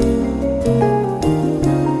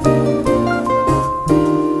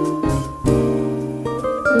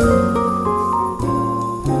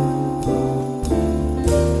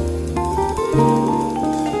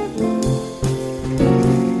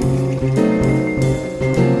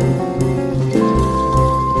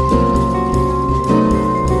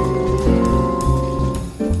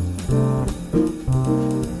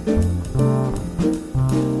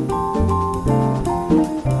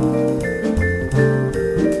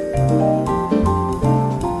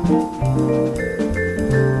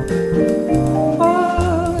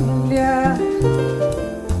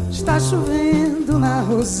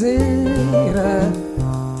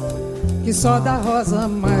 Que só dá rosa,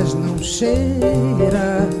 mas não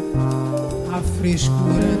cheira a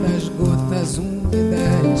frescura das gotas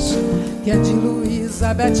úmidas, que é de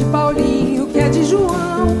Luísa, Bete Paulinho, que é de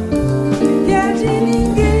João, que é de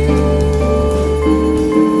ninguém.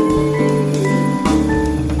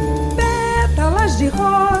 Pétalas de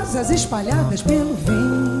rosas espalhadas pelo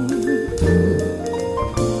vento,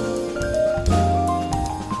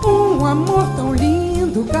 um amor tão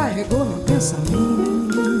lindo carregou meu pensamento.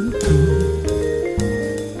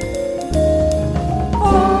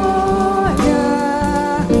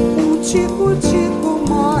 Olha, um tico-tico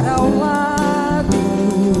mora ao lado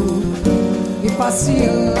e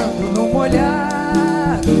passeando no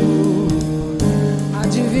molhado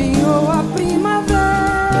adivinhou a primavera.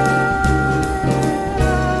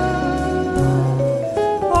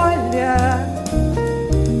 Olha,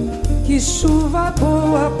 que chuva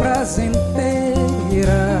boa,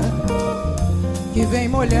 prazenteira, que vem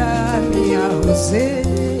molhar minha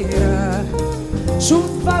roseira.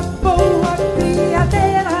 Chuva boa,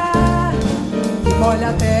 criadeira, que molha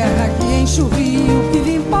a terra, que enche o rio, que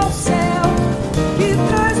limpa o céu, que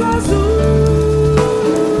traz o azul.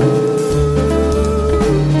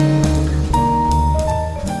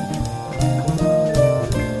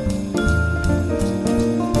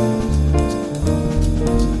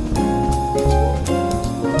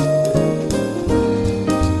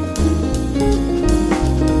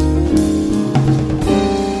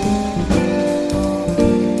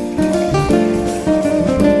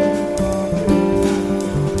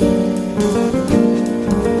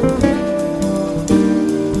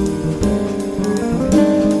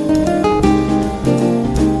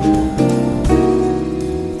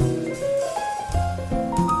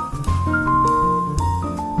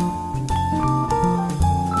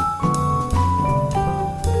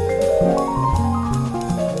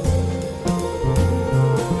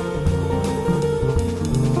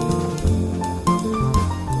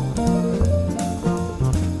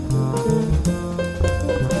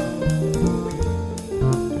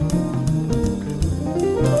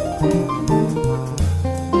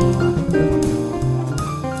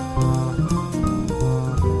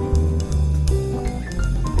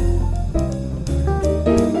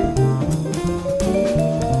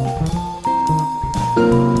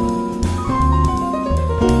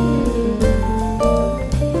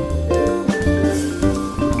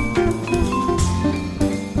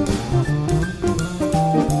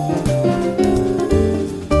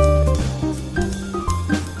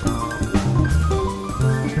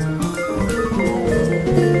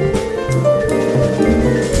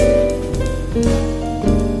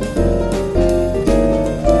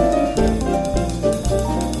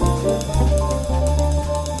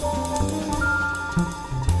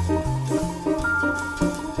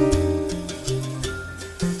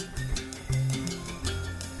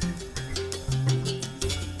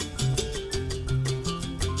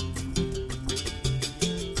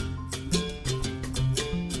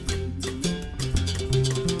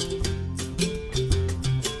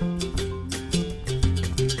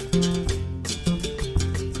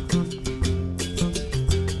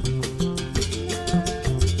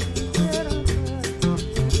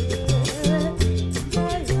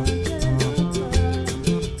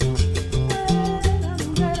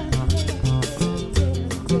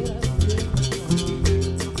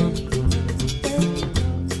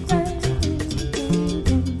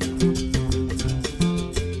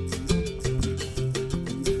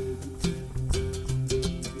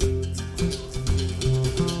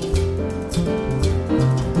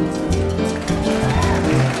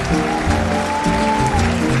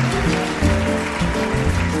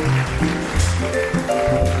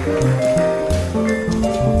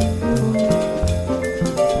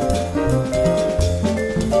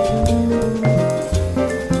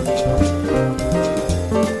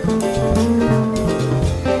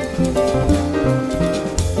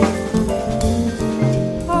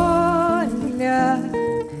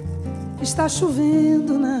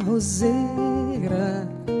 chovendo na roseira,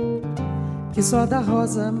 que só dá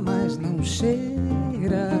rosa, mas não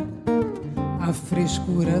cheira a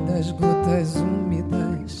frescura das gotas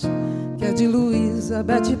úmidas, que é de Luísa,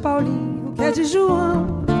 Bete e Paulinho, que é de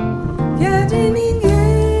João, que é de ninguém.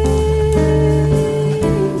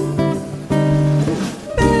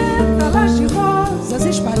 Pétalas de rosas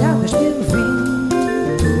espalhadas pelo vento,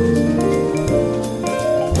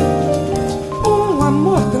 um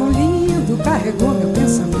amor tão lindo carregou meu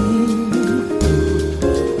pensamento.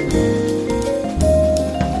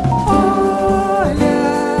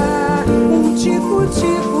 Olha, um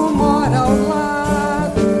tico-tico mora ao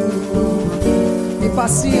lado, e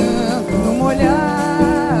passeando no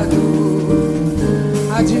molhado,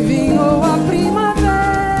 adivinhou a primavera.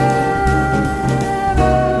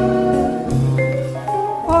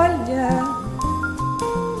 Olha,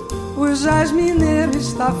 o jasmineiro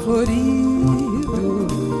está florido,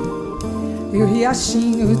 e o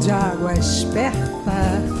riachinho de água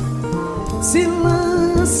esperta se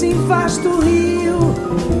lança em vasto rio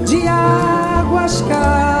de águas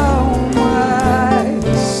calmas.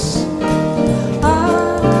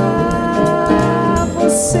 Ah,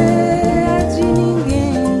 você é de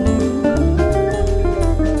ninguém.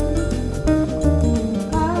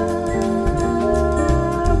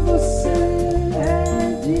 Ah, você é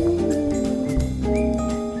de ninguém.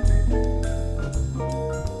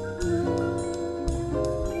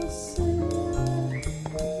 Você é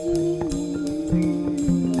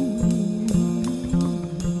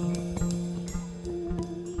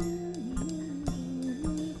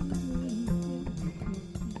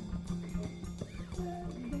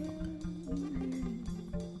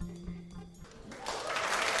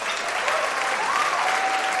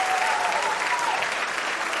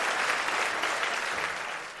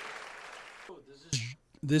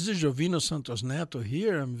This is Jovino Santos Neto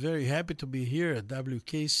here. I'm very happy to be here at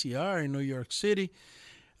WKCR in New York City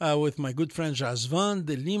with my good friend Jasvan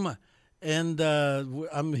de Lima. And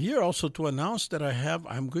I'm here also to announce that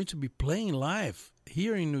I'm going to be playing live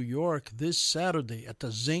here in New York this Saturday at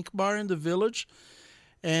the Zinc Bar in the Village,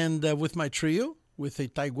 and with my trio, with a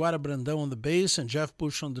Taiguara Brandão on the bass and Jeff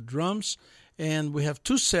Bush on the drums. And we have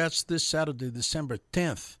two sets this Saturday, December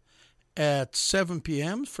 10th. At 7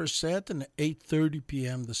 p.m. first set and 8:30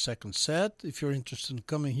 p.m. the second set. If you're interested in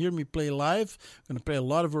coming hear me play live, I'm going to play a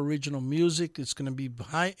lot of original music. It's going to be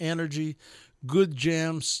high energy, good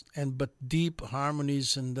jams, but deep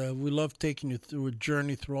harmonies. And we love taking you through a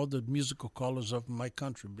journey through all the musical colors of my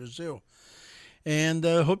country, Brazil. And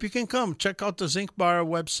hope you can come. Check out the Zinc Bar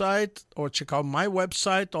website or check out my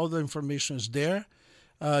website. All the information is there.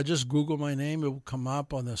 Just Google my name. It will come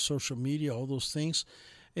up on the social media, all those things.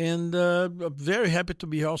 And I'm very happy to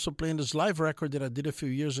be also playing this live record that I did a few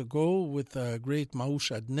years ago with great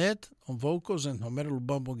Mausha Adnet on vocals and Romero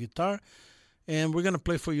Lubambo on guitar. And we're going to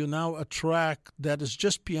play for you now a track that is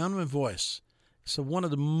just piano and voice. It's one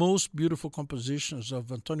of the most beautiful compositions of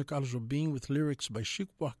Antônio Carlos Jobim with lyrics by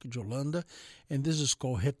Chico Buarque de Holanda. And this is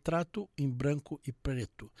called Retrato em Branco e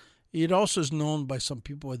Preto. It also is known by some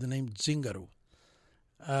people by the name Zingaro.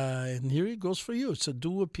 And here it goes for you. It's a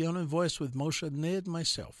duo piano and voice with Moshe Adnet and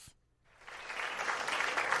myself.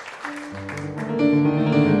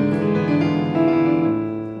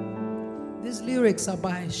 These lyrics are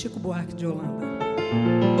by Chico Buarque de Holanda.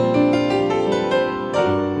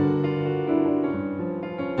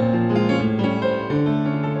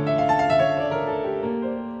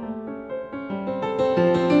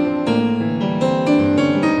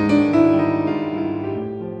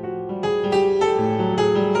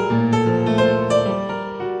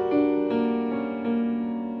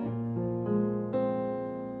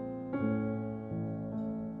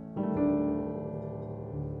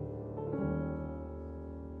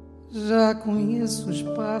 Já conheço os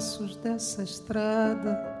passos dessa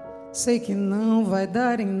estrada, sei que não vai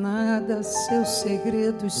dar em nada, seus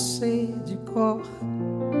segredos sei de cor.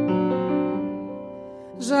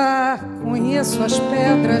 Já conheço as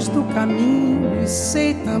pedras do caminho e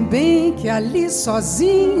sei também que ali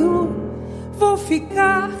sozinho vou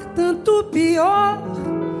ficar tanto pior.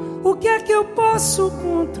 O que é que eu posso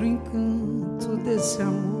contra o encanto desse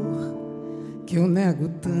amor que eu nego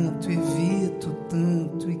tanto, evito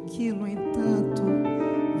tanto e que, no entanto,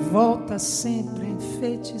 volta sempre a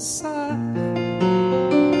enfeitiçar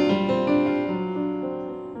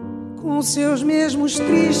com seus mesmos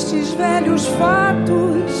tristes velhos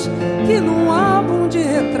fatos que num álbum de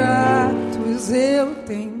retratos eu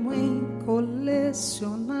tenho em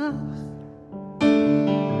colecionar.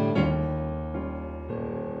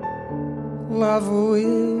 Lá vou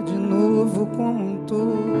eu de novo como um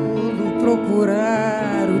tolo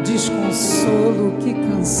procurar o desconsolo que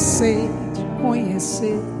cansei de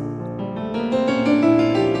conhecer.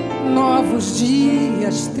 Novos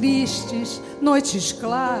dias tristes, noites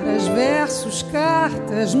claras, versos,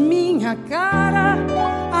 cartas, minha cara.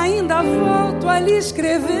 Ainda volto a lhe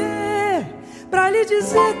escrever pra lhe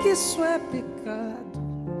dizer que isso é pecado.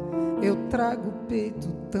 Eu trago o peito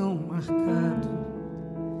tão marcado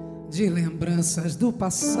de lembranças do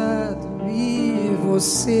passado e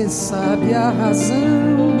você sabe a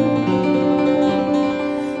razão.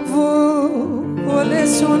 Vou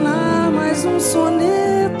colecionar mais um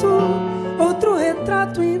soneto, outro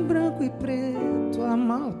retrato em branco e preto a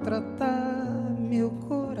maltratar meu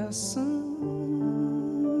coração.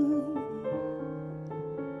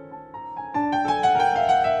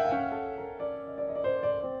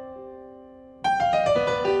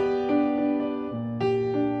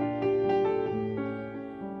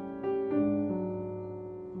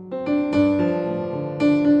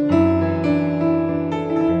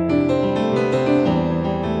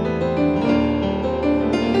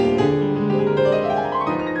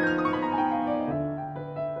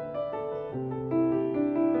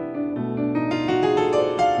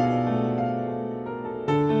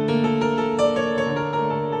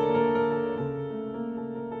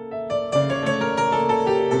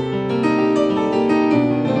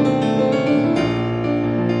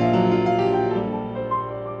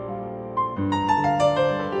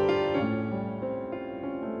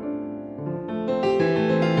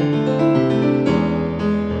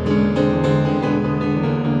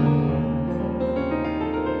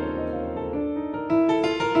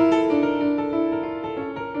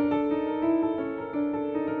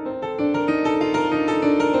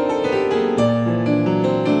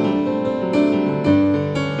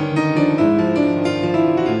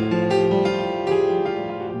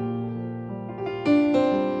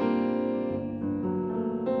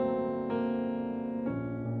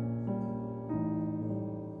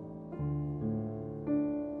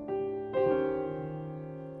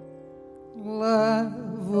 Lá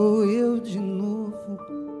vou eu de novo,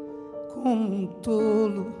 como um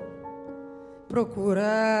tolo,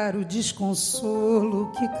 procurar o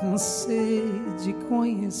desconsolo que cansei de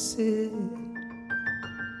conhecer.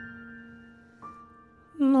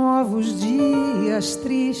 Novos dias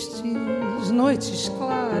tristes, noites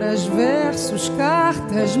claras, versos,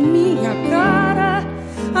 cartas, minha cara.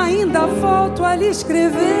 Ainda volto a lhe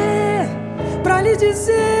escrever pra lhe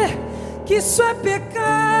dizer que isso é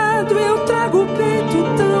pecado. Eu trago o peito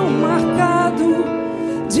tão marcado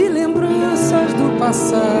de lembranças do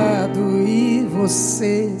passado e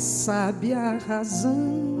você sabe a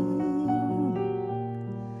razão.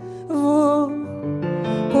 Vou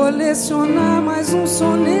colecionar mais um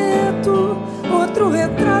soneto, outro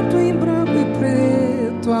retrato em branco e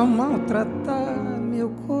preto a maltratar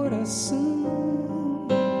meu coração.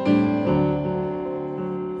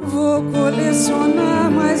 Vou colecionar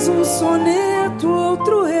mais um soneto,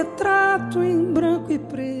 outro retrato em branco e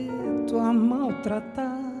preto a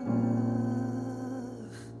maltratar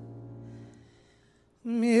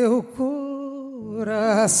meu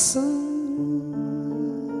coração.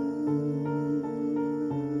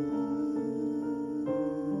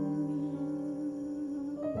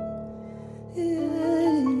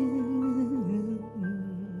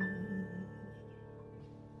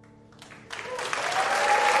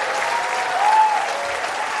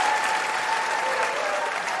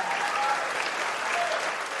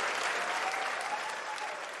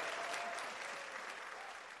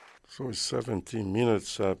 So it's 17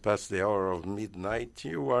 minutes past the hour of midnight.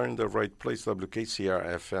 You are in the right place,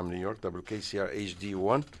 WKCR FM New York, WKCR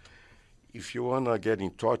HD1. If you want to get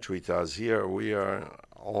in touch with us here, we are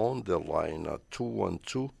on the line at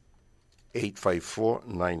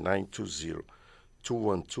 212-854-9920.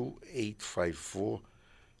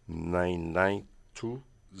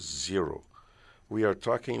 212-854-9920. We are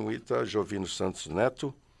talking with Jovino Santos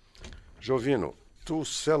Neto. Jovino, to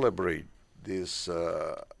celebrate this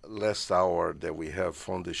last hour that we have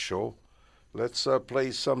on the show, let's play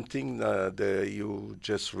something that you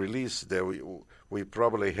just released that we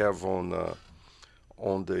probably have on the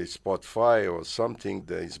Spotify or something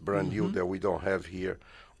that is brand new that we don't have here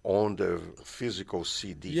on the physical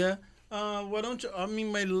CD. Yeah. Why don't you? I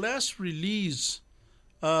mean, my last release,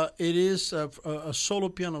 it is a solo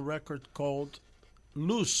piano record called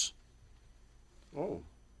Loose. Oh.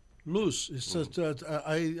 Loose. It's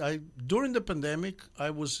I during the pandemic,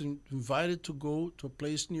 I was invited to go to a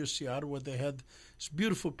place near Seattle where they had these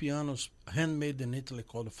beautiful pianos, handmade in Italy,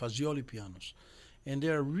 called Fazioli pianos. and they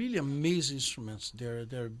are really amazing instruments.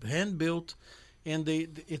 They're hand built, and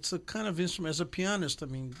it's a kind of instrument. As a pianist, I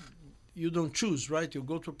mean, you don't choose, right? You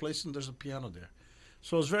go to a place and there's a piano there.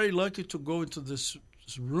 So I was very lucky to go into this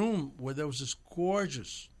room where there was this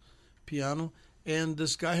gorgeous piano, and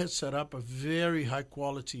this guy had set up a very high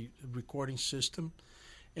quality recording system,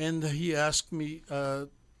 and he asked me, can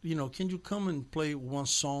you come and play one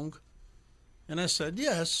song? And I said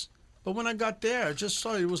yes. But when I got there, I just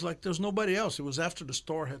saw it was like there was nobody else. It was after the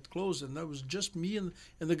store had closed, and that was just me, and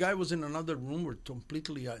the guy was in another room. We're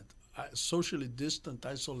completely socially distant,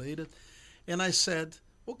 isolated. And I said,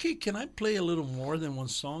 okay, can I play a little more than one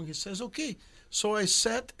song? He says, okay. So I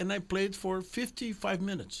sat and I played for 55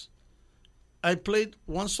 minutes. I played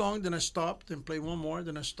one song, then I stopped, then played one more,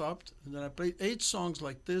 then I stopped, and then I played 8 songs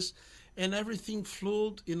like this, and everything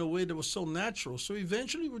flowed in a way that was so natural. So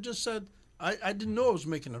eventually we just said, I didn't know I was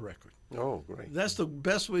making a record. Oh, great. That's the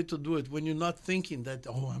best way to do it, when you're not thinking that,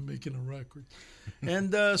 I'm making a record.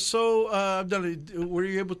 And so were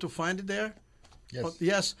you able to find it there? Yes.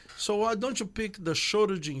 Yes. So why don't you pick the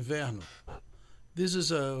Choro de Inverno? This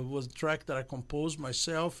was a track that I composed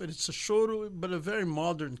myself, and it's a choro, but a very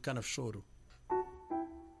modern kind of choro.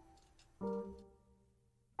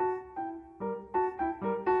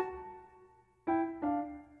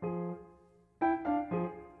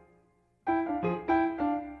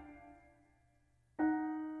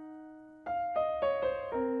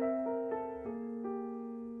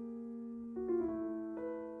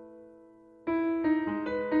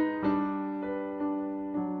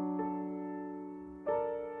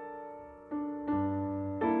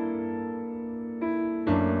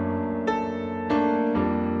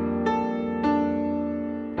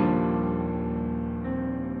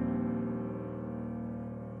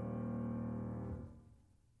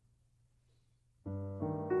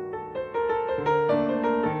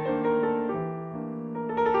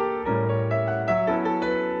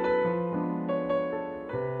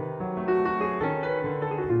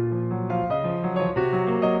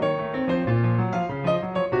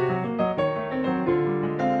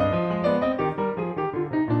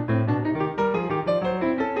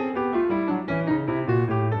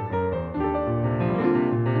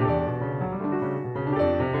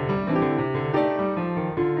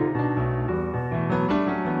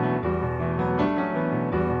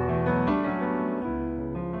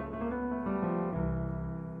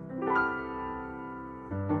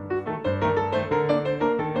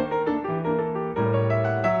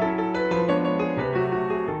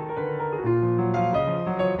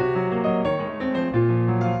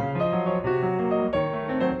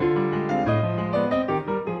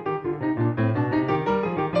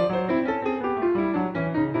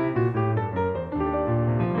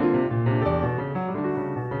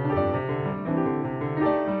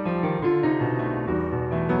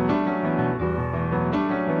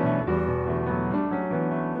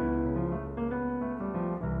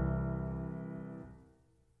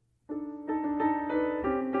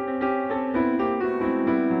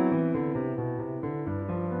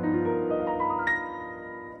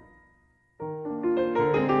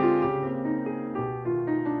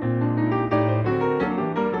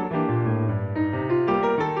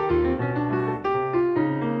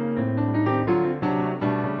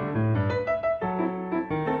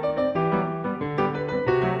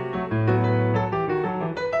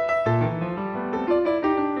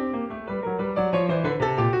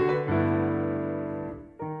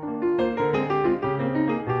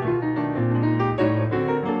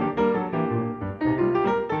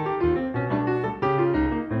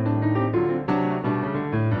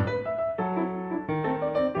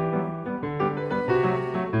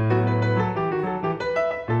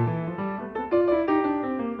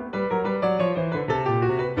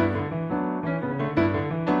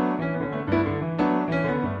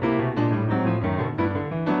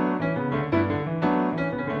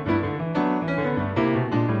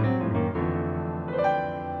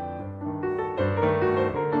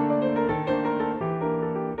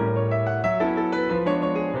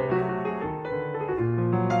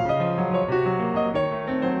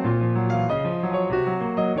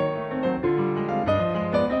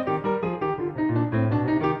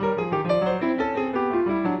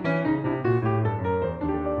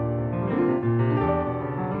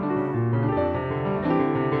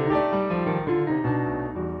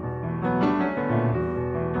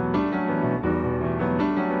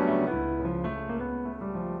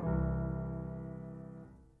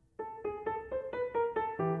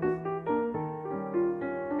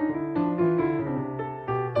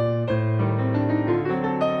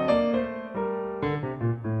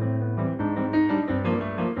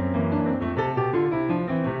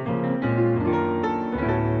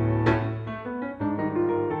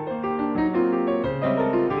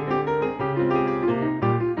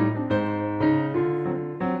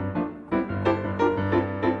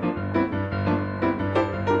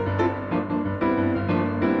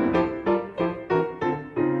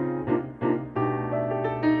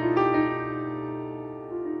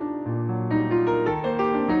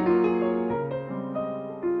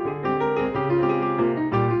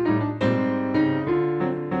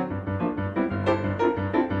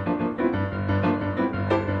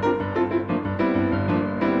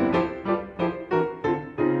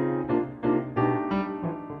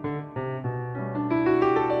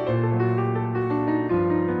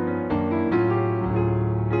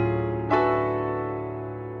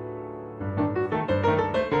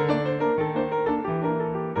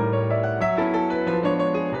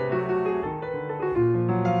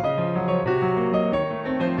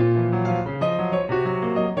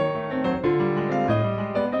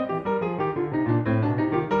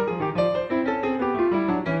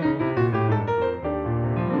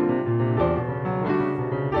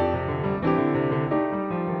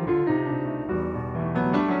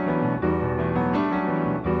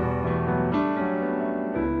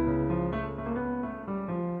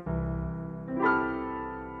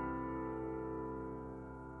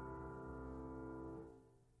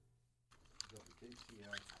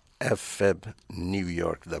 FM New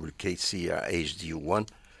York, WKCR HD1.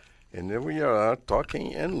 And then we are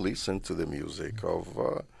talking and listen to the music of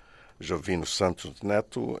Jovino Santos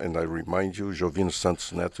Neto. And I remind you, Jovino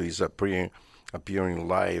Santos Neto is appearing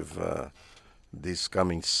live this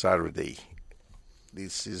coming Saturday.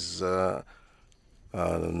 This is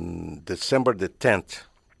December the 10th.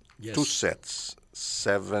 Yes. 2 sets,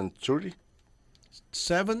 7:30?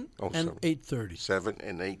 7 and 8:30. 7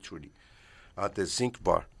 and 8:30 at the Zinc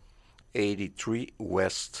Bar, 83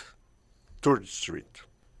 West 3rd Street.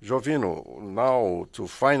 Jovino, now to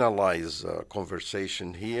finalize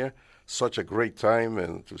conversation here, such a great time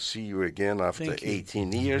and to see you again after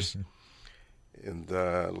 18 years. And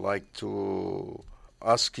I'd like to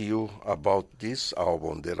ask you about this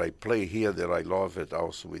album that I play here, that I love it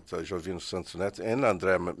also with Jovino Santos Neto and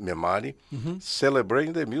André Memari,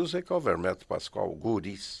 celebrating the music of Hermeto Pascoal,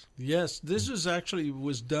 Goodies. Yes, this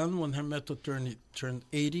was done when Hermeto turned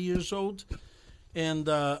 80 years old. And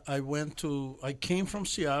I came from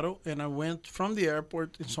Seattle, and I went from the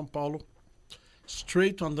airport in São Paulo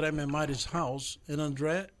straight to André Memari's house, and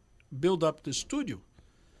André built up the studio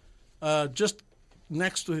just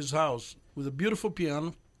next to his house with a beautiful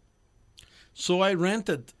piano. So I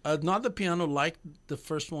rented another piano like the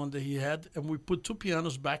first one that he had, and we put 2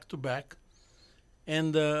 pianos back to back.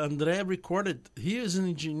 And André recorded. He is an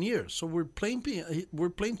engineer, so we're playing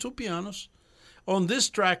 2 pianos. On this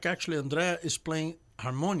track, actually, André is playing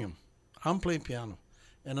harmonium. I'm playing piano,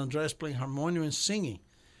 and André is playing harmonium and singing.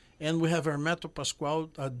 And we have Hermeto Pascoal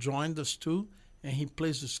joined us too, and he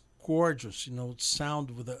plays this gorgeous,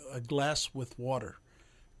 sound with a glass with water,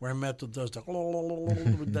 where Hermeto does the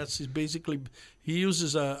that's basically, he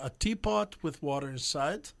uses a teapot with water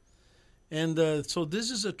inside. And so this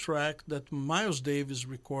is a track that Miles Davis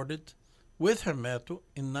recorded with Hermeto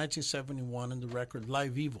in 1971 in the record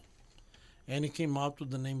Live Evil. And it came out with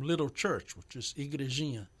the name Little Church, which is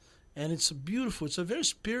Igrejinha. And it's a very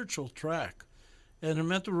spiritual track. And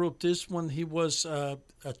Hermeto wrote this when he was a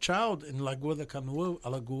child in Lagoa da Canoa,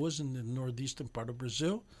 Alagoas, in the northeastern part of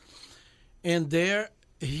Brazil. And there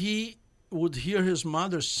he would hear his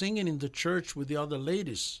mother singing in the church with the other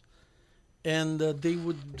ladies. And they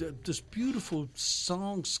would, this beautiful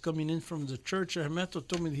songs coming in from the church. Hermeto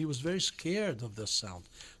told me that he was very scared of the sound.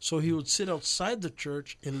 So he would sit outside the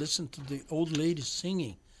church and listen to the old ladies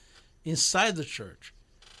singing inside the church.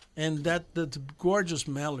 And the gorgeous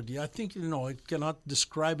melody, I think, I cannot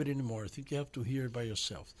describe it anymore. I think you have to hear it by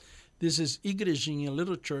yourself. This is Igrejinha,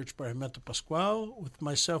 Little Church by Hermeto Pascoal, with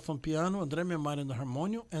myself on piano, André Memari on the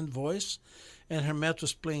harmonium and voice, and Hermeto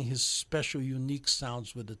is playing his special, unique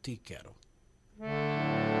sounds with the tea kettle.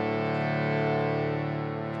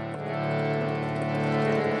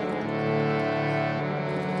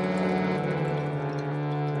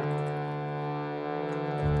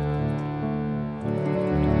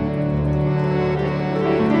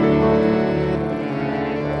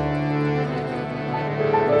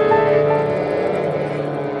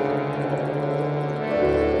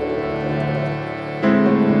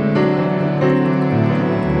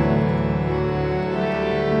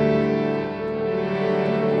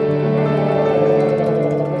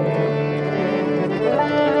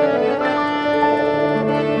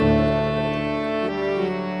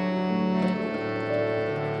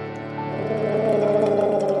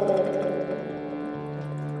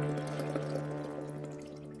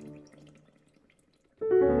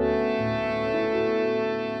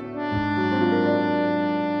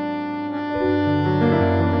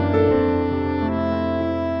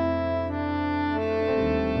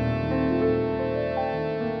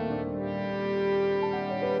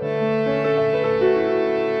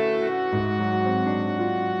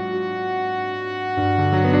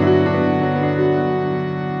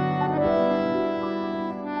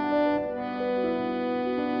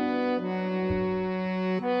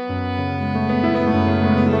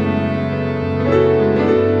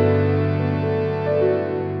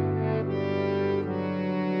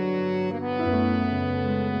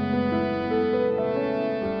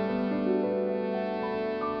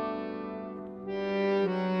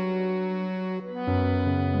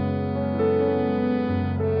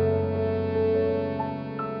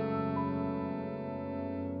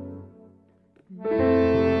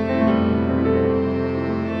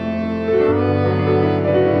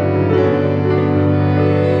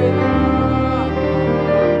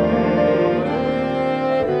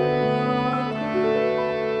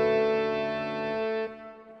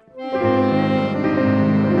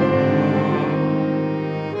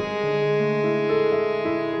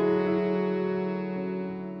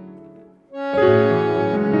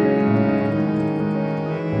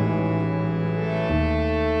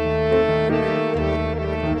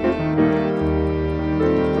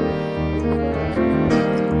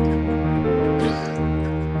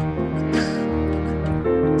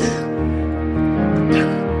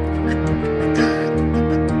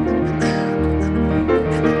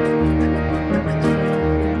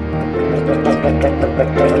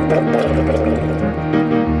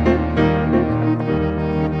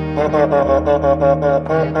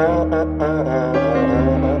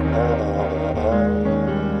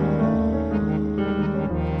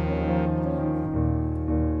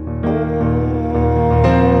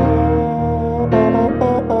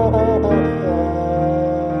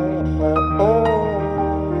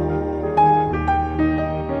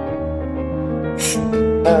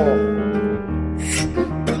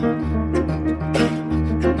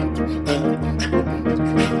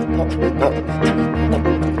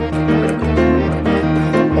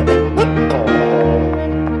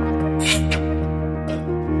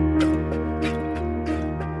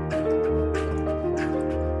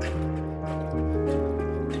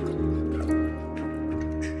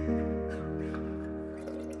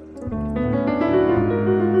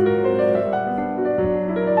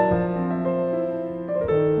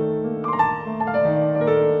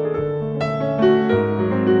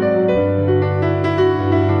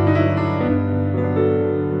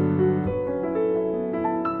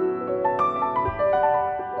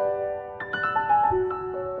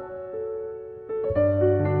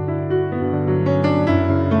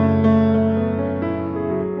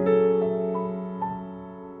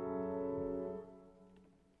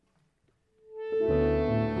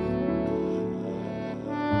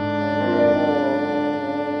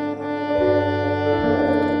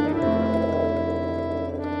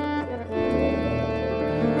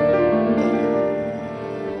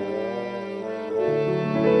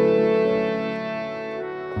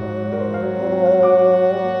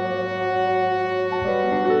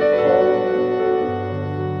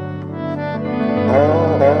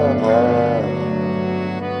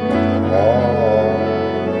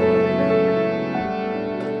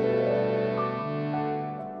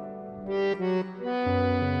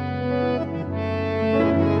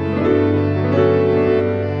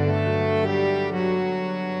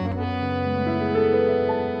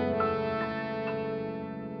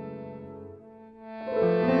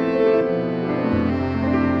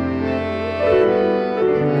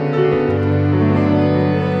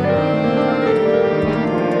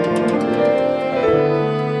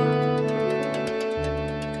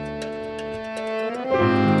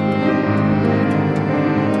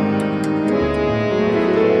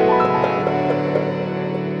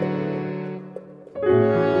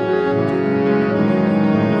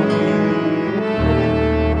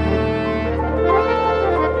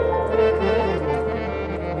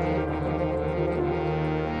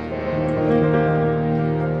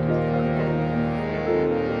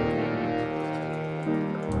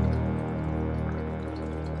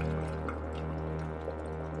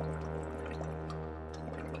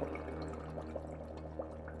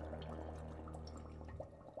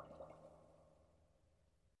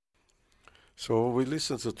 So we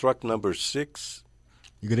listen to track number 6.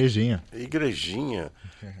 Igrejinha. Igrejinha.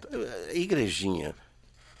 Igrejinha.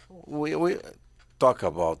 We talk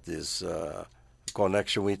about this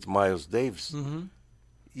connection with Miles Davis. Mm-hmm.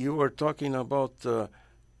 You were talking about,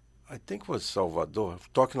 I think it was Salvador.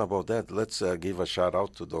 Talking about that, let's give a shout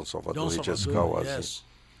out to Don Salvador. He just called us. Yes.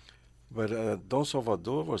 But Don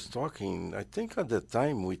Salvador was talking, I think at the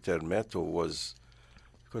time with Hermeto was,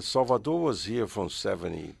 because Salvador was here from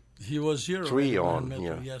 70. He was here. Three on, Hermeto,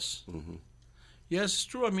 yeah. Yes. Mm-hmm. Yes, it's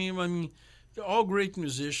true. I mean, they're all great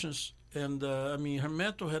musicians. And,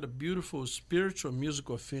 Hermeto had a beautiful spiritual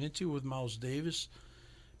musical affinity with Miles Davis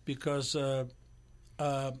because Ayrton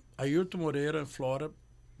Moreira and Flora,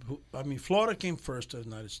 Flora came first to the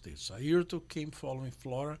United States. Ayrton came following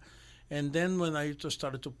Flora. And then when Ayrton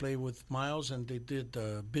started to play with Miles and they did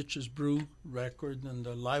the Bitches Brew record and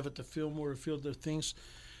the Live at the Fillmore, a few other things.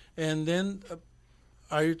 And then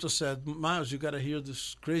Ayrton said, Miles, you got to hear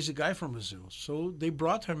this crazy guy from Brazil. So they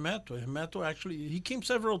brought Hermeto. Hermeto actually, he came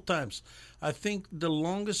several times. I think the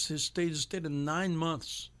longest he stayed in 9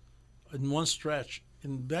 months in one stretch.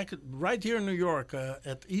 Right here in New York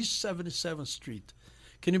at East 77th Street.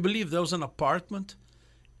 Can you believe there was an apartment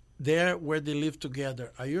there where they lived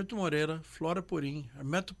together? Ayrton Moreira, Flora Purim,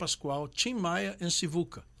 Hermeto Pascoal, Tim Maia, and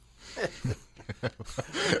Sivuca.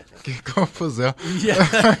 Que confusão.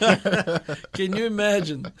 Yeah. Can you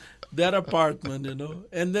imagine that apartment,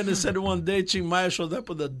 And then they said one day Tim Maia showed up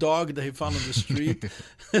with a dog that he found on the street.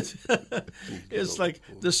 It's like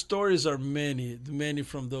the stories are many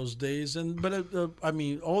from those days. But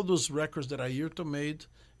all those records that Ayrton made,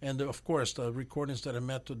 and of course the recordings that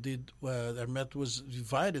Hermeto did, Hermeto was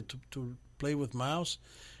invited to play with Miles,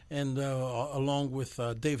 and along with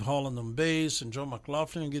Dave Holland on bass and John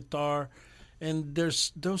McLaughlin on guitar. And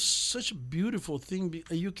there's such a beautiful thing.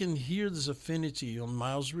 You can hear this affinity on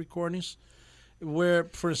Miles' recordings. where,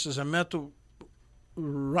 for instance, Hermeto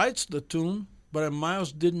writes the tune, but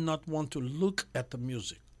Miles did not want to look at the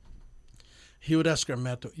music. He would ask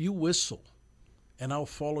Hermeto, "You whistle, and I'll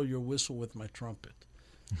follow your whistle with my trumpet."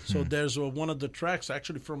 So there's one of the tracks,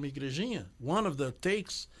 actually from Igrejinha, one of the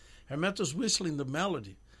takes, Hermeto's whistling the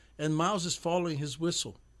melody, and Miles is following his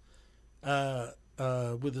whistle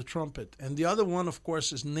with the trumpet. And the other one, of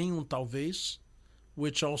course, is Nenhum Talvez,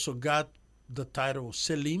 which also got the title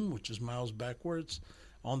Selim, which is Miles backwards,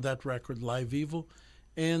 on that record, Live Evil.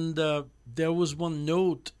 And there was one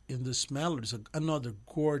note in this melody, it's another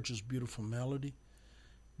gorgeous, beautiful melody,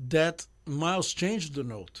 that Miles changed the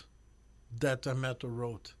note that Hermeto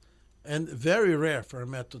wrote. And very rare for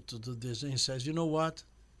Hermeto to do this. And he says, "You know what?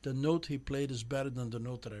 The note he played is better than the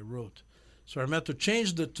note that I wrote." So Hermeto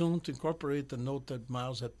changed the tune to incorporate the note that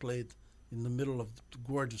Miles had played in the middle of the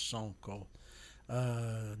gorgeous song called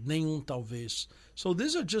Nenhum Talvez. So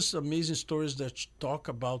these are just amazing stories that talk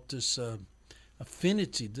about this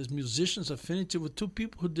affinity, this musician's affinity with two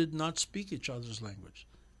people who did not speak each other's language.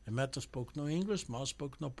 Hermeto spoke no English, Miles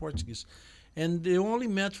spoke no Portuguese. And they only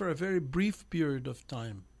met for a very brief period of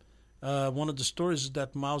time. One of the stories is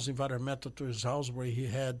that Miles invited Hermeto to his house where he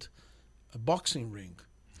had a boxing ring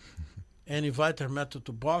and invited Hermeto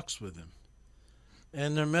to box with him.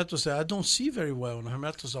 And Hermeto said, "I don't see very well." And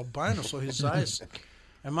Hermeto's albino, so his eyes.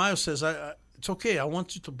 And Miles says, "It's okay, I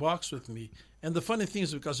want you to box with me." And the funny thing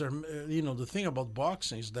is because, the thing about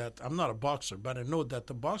boxing is that I'm not a boxer, but I know that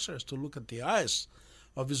the boxer has to look at the eyes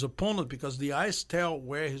of his opponent because the eyes tell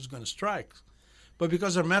where he's going to strike. But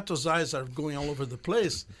because Hermeto's eyes are going all over the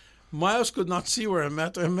place, Miles could not see where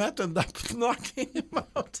Hermeto ended up knocking him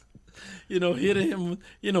out. Hitting him,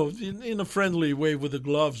 in a friendly way with the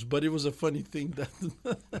gloves, but it was a funny thing.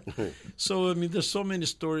 So, there's so many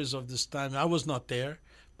stories of this time. I was not there,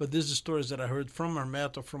 but these are stories that I heard from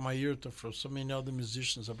Hermeto, from Ayrton, from so many other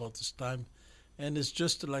musicians about this time. And it's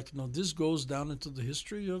just like, this goes down into the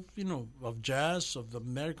history of jazz, of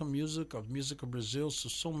American music, of music of Brazil.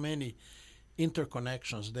 So many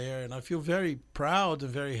interconnections there. And I feel very proud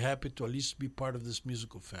and very happy to at least be part of this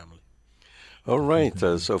musical family. All right.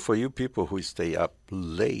 So for you people who stay up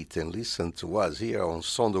late and listen to us here on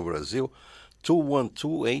Som do Brasil,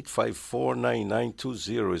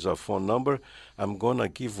 212-854-9920 is our phone number. I'm going to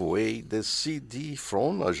give away the CD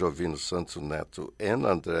from Jovino Santos Neto and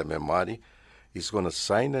André Memari. He's going to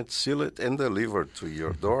sign it, seal it, and deliver it to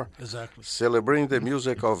your door. Exactly. Celebrating the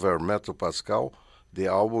music of Hermeto Pascoal, the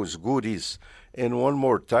album's goodies. And one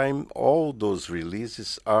more time, all those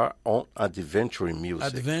releases are on Adventure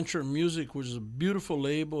Music. Adventure Music, which is a beautiful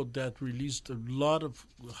label that released a lot of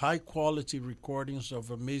high-quality recordings of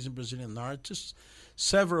amazing Brazilian artists,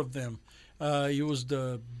 several of them. He was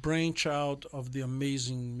the brainchild of the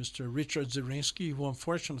amazing Mr. Richard Zirinsky, who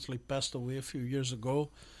unfortunately passed away a few years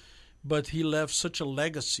ago. But he left such a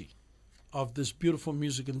legacy of this beautiful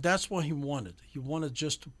music, and that's what he wanted. He wanted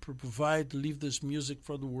just to leave this music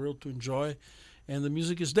for the world to enjoy, and the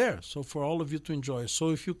music is there, so for all of you to enjoy. So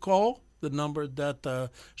if you call the number that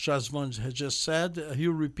Jasvan has just said,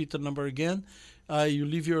 he'll repeat the number again. You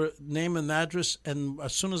leave your name and address, and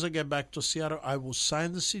as soon as I get back to Seattle, I will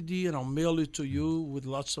sign the CD, and I'll mail it to you with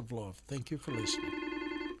lots of love. Thank you for listening.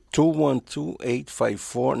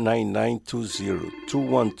 212-854-9920.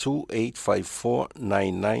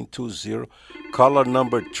 212-854-9920. Caller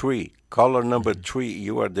number 3. Caller number 3,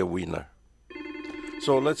 you are the winner.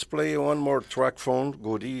 So let's play one more track from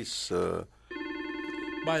Goodies.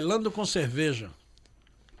 Bailando com Cerveja.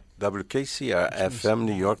 WKCR, FM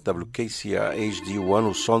New York, WKCR, HD1,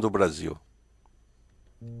 o som do Brasil.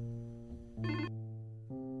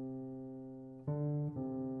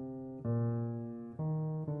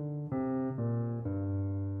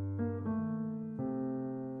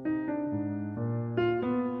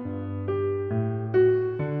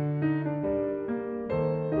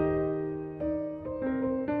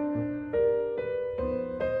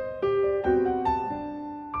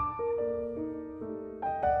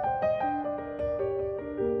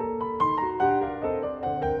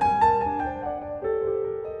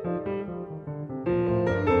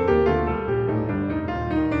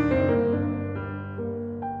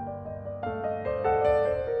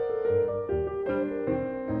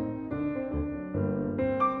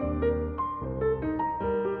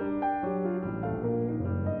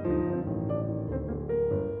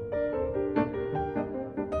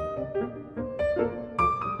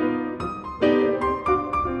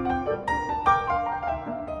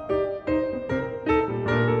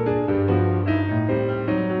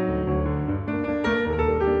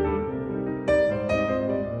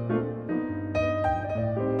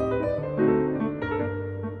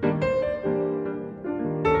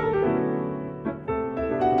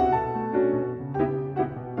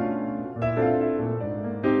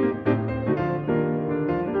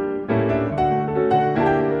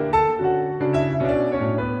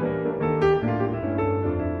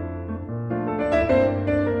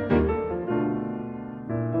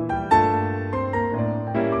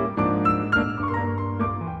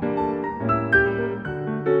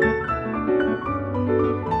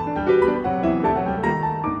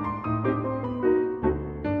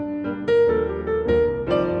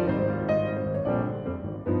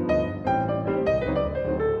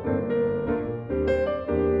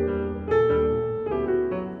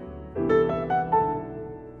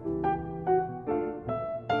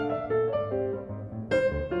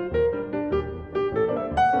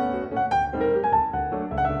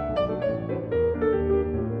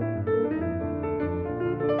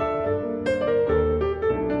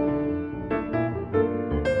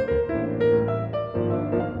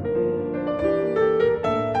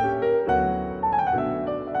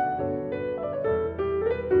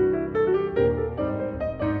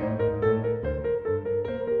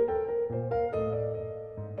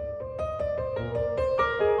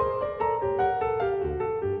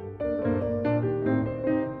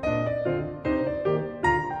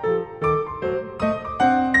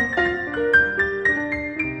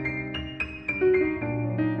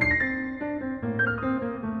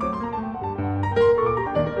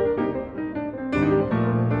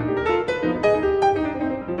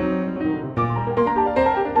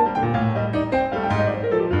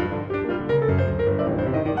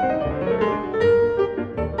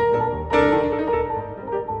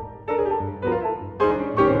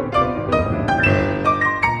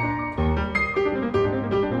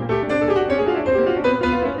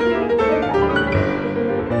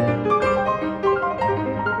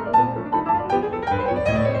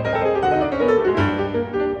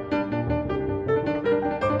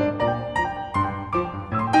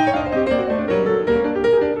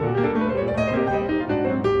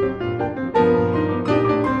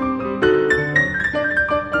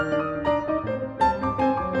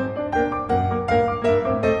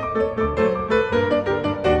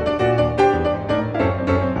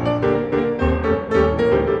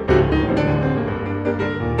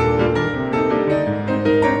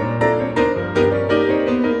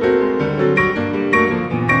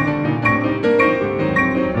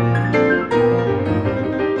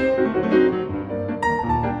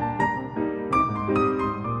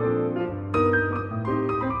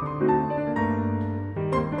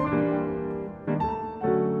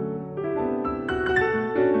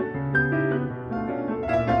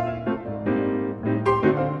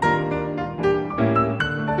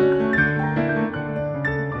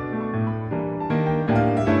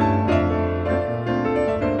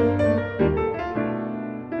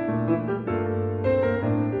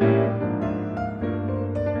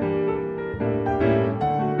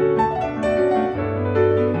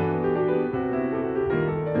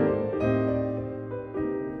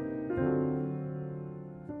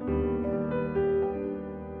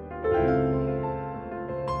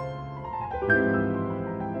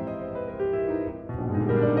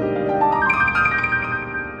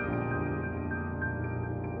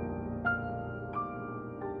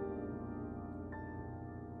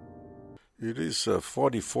 It is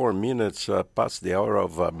 44 minutes past the hour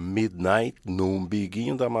of midnight, no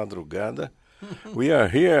umbiguinho da madrugada. We are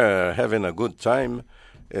here having a good time,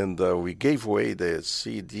 and we gave away the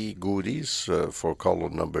CD goodies for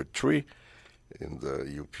column number 3. And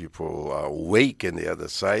you people are awake on the other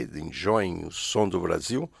side, enjoying Som do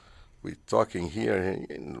Brasil. We're talking here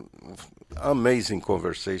in amazing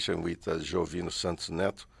conversation with Jovino Santos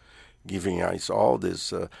Neto, giving us all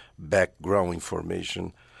this background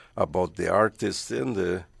information about the artist and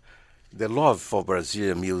the love for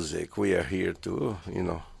Brazilian music. We are here to,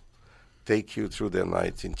 take you through the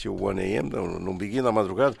night until 1 a.m. No beginning da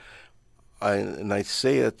madrugada. And I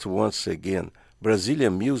say it once again.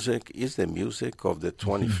 Brazilian music is the music of the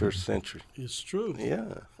 21st century. It's true.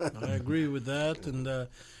 Yeah. I agree with that. And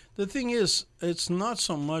the thing is, it's not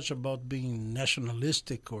so much about being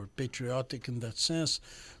nationalistic or patriotic in that sense,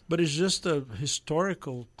 but it's just the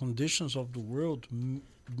historical conditions of the world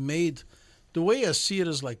made. The way I see it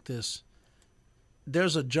is like this.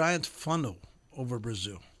 There's a giant funnel over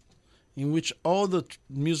Brazil in which all the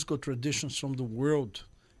musical traditions from the world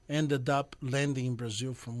ended up landing in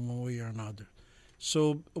Brazil from one way or another.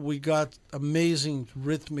 So we got amazing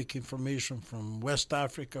rhythmic information from West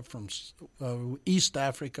Africa, from East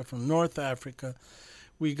Africa, from North Africa.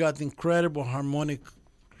 We got incredible harmonic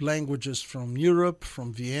languages from Europe,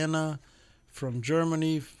 from Vienna, from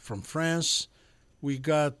Germany, from France. We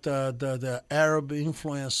got the Arab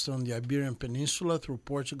influence on the Iberian Peninsula through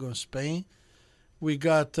Portugal and Spain. We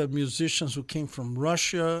got musicians who came from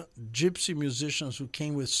Russia, gypsy musicians who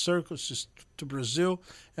came with circuses to Brazil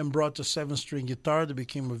and brought the 7-string guitar that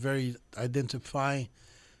became a very identifying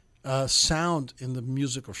sound in the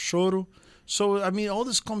music of choro. So, all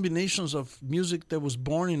these combinations of music that was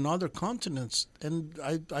born in other continents, and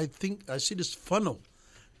I think I see this funnel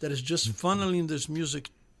that is just funneling this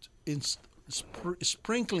music,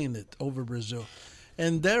 sprinkling it over Brazil.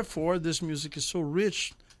 And therefore, this music is so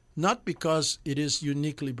rich. Not because it is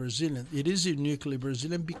uniquely Brazilian. It is uniquely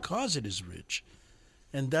Brazilian because it is rich.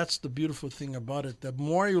 And that's the beautiful thing about it. The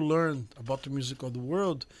more you learn about the music of the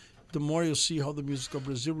world, the more you see how the music of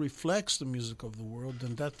Brazil reflects the music of the world.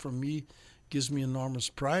 And that, for me, gives me enormous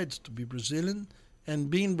pride to be Brazilian. And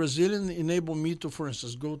being Brazilian enabled me to, for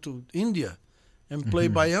instance, go to India and play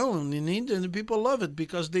baião in India. And the people love it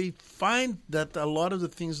because they find that a lot of the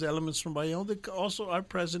things, the elements from baião, they also are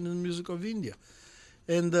present in the music of India.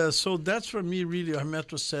 And so that's for me really,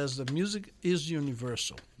 Hermeto says that music is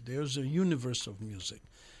universal. There's a universe of music.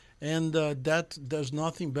 And that there's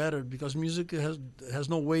nothing better because music has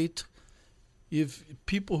no weight. If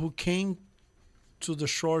people who came to the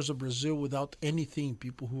shores of Brazil without anything,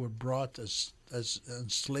 people who were brought as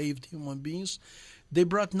enslaved human beings, they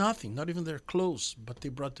brought nothing, not even their clothes, but they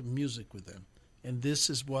brought the music with them. And this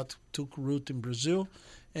is what took root in Brazil,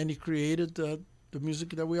 and it created the music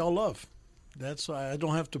that we all love. That's why I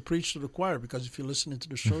don't have to preach to the choir, because if you're listening to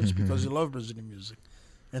the show, it's because you love Brazilian music.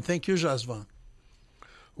 And thank you, Jasvan.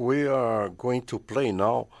 We are going to play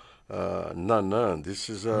now Nanã. This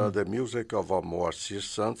is the music of Moacir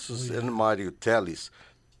Santos and Mário Teles.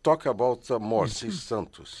 Talk about Moacir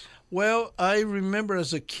Santos. Well, I remember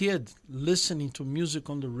as a kid listening to music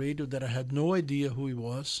on the radio that I had no idea who he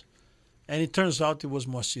was. And it turns out it was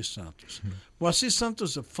Moacir Santos. Moacir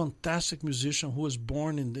Santos is a fantastic musician who was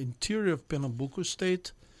born in the interior of Pernambuco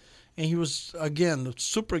state. And he was, again, a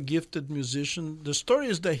super gifted musician. The story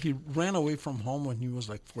is that he ran away from home when he was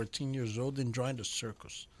like 14 years old and joined a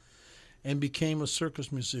circus and became a circus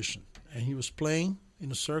musician. And he was playing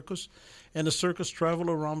in a circus, and the circus traveled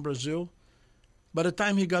around Brazil. By the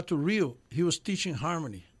time he got to Rio, he was teaching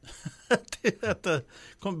harmony at the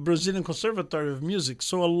Brazilian Conservatory of Music.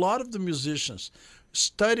 So a lot of the musicians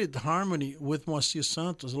studied harmony with Moacir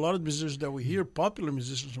Santos. A lot of musicians that we hear, popular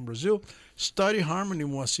musicians from Brazil, studied harmony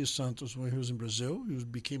with Moacir Santos when he was in Brazil. He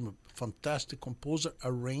became a fantastic composer,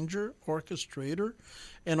 arranger, orchestrator,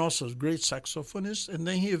 and also a great saxophonist. And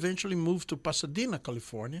then he eventually moved to Pasadena,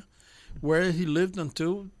 California, where he lived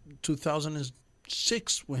until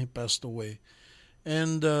 2006 when he passed away.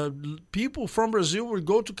 And people from Brazil would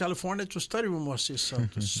go to California to study with Moacir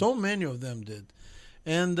Santos. So many of them did.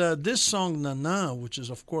 And this song, Nanã, which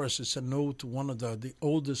is, of course, it's an ode to one of the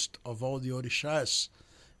oldest of all the orishas.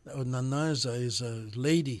 Nanã is a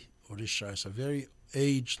lady orisha. It's a very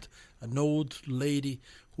aged, an old lady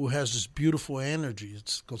who has this beautiful energy.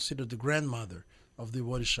 It's considered the grandmother of the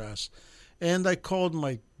orishas. And I called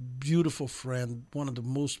my beautiful friend, one of the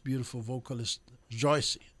most beautiful vocalists,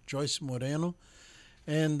 Joyce Moreno.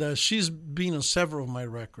 And she's been on several of my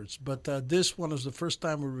records. But this one was the first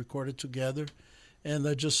time we recorded together. And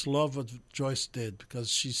I just love what Joyce did because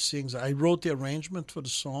she sings. I wrote the arrangement for the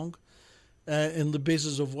song. in the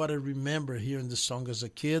basis of what I remember hearing the song as a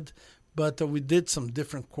kid. But we did some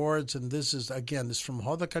different chords, and this is from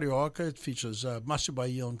Roda Carioca. It features Márcio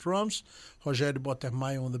Bahia on drums, Rogério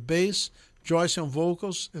Bottermeyer on the bass, Joyce on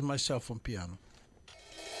vocals, and myself on piano.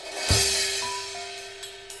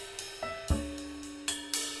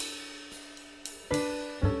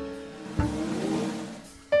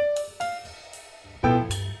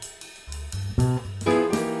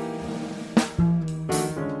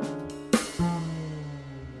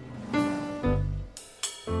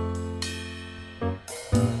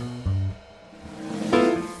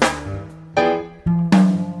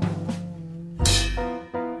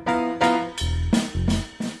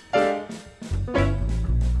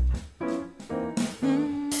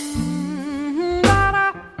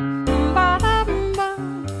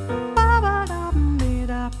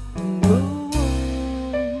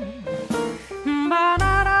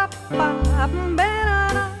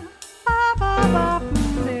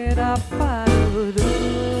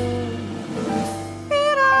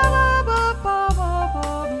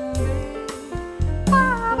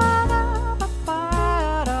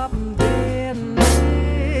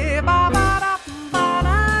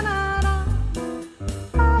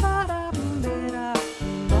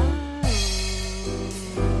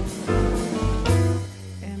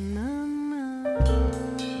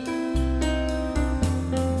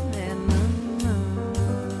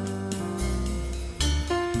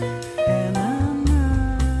 And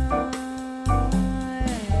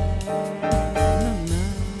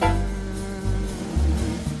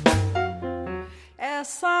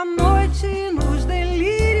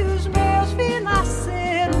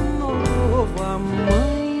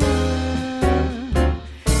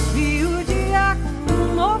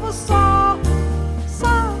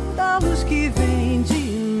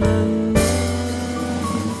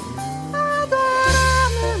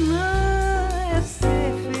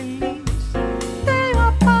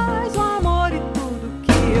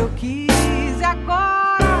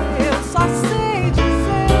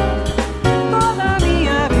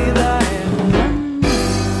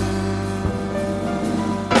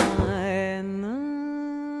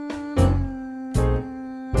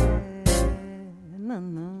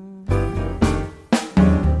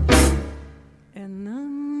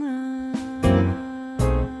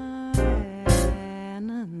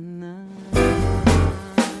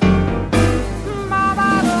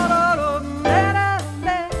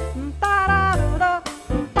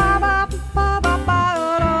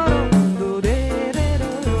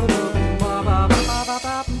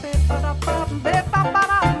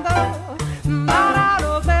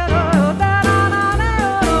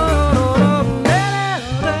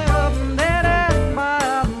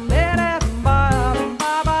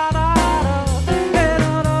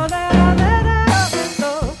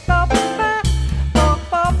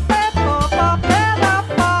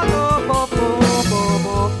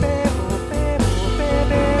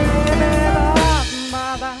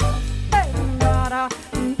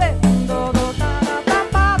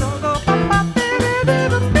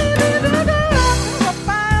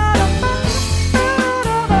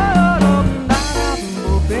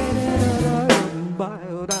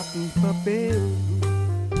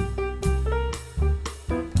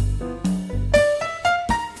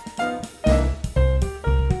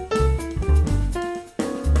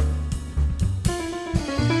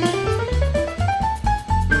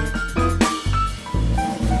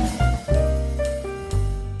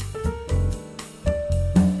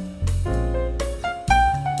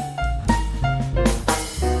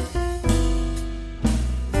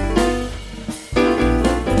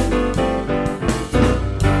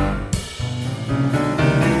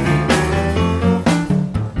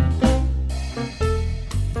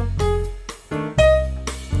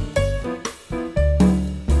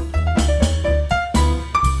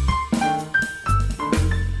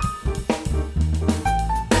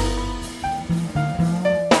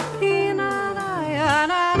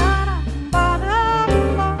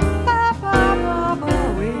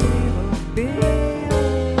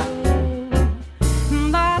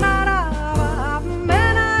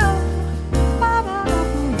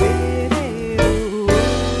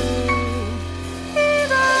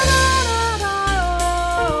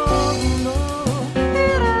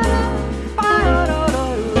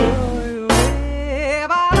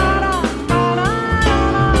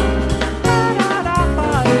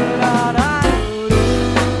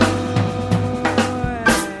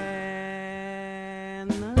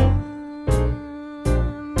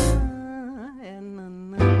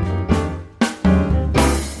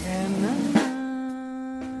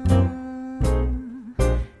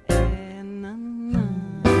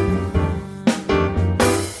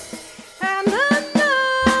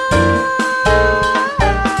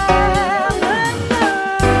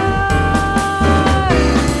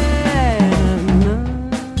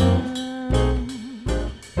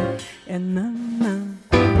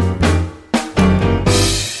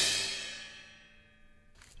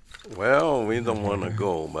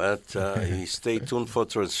but stay tuned for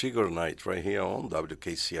Transfigure Night right here on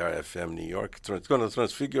WKCR FM New York. It's going to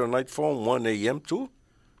Transfigure Night from 1 a.m. to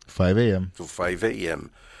 5 a.m. To 5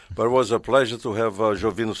 a.m. But it was a pleasure to have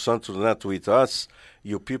Jovino Santos Neto with us.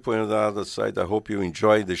 You people on the other side, I hope you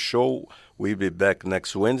enjoyed the show. We'll be back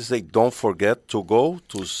next Wednesday. Don't forget to go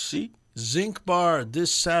to see Zinc Bar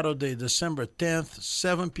this Saturday, December 10th,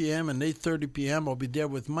 7 p.m. and 8:30 p.m. I'll be there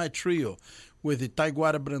with my trio, with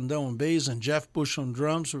Itaiguara Brandão on bass and Jeff Bush on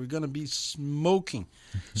drums. We're going to be smoking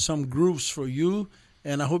some grooves for you,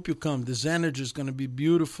 and I hope you come. This energy is going to be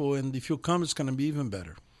beautiful, and if you come, it's going to be even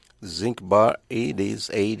better. Zinc Bar, it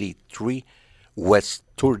is 83 West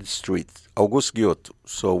 3rd Street, Augusto Giotto.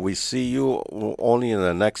 So we see you only in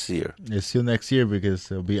the next year. Yeah, see you next year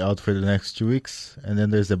because it'll be out for the next 2 weeks, and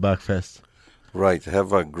then there's the Backfest. Right.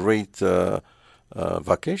 Have a great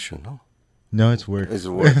vacation, no? No, it's work. It's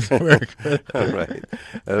work. It's work. All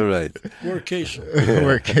right. Workation.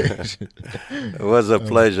 Workation. It was a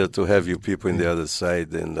pleasure to have you people in the other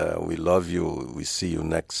side, and we love you. We see you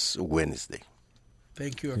next Wednesday.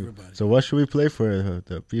 Thank you, everybody. So what should we play for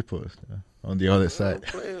the people on the other side?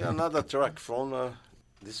 Play another track from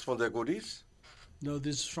this from the Goodies? No,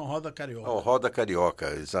 this is from Roda Carioca. Oh, Roda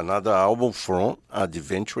Carioca is another album from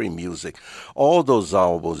Adventure Music. All those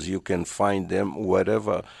albums, you can find them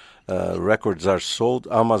wherever records are sold.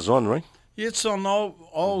 Amazon, right? It's on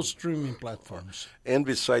all streaming platforms. And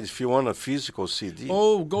besides, if you want a physical CD...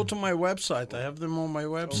 Oh, go to my website. I have them on my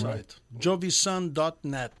website.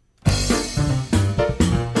 Jovisan.net.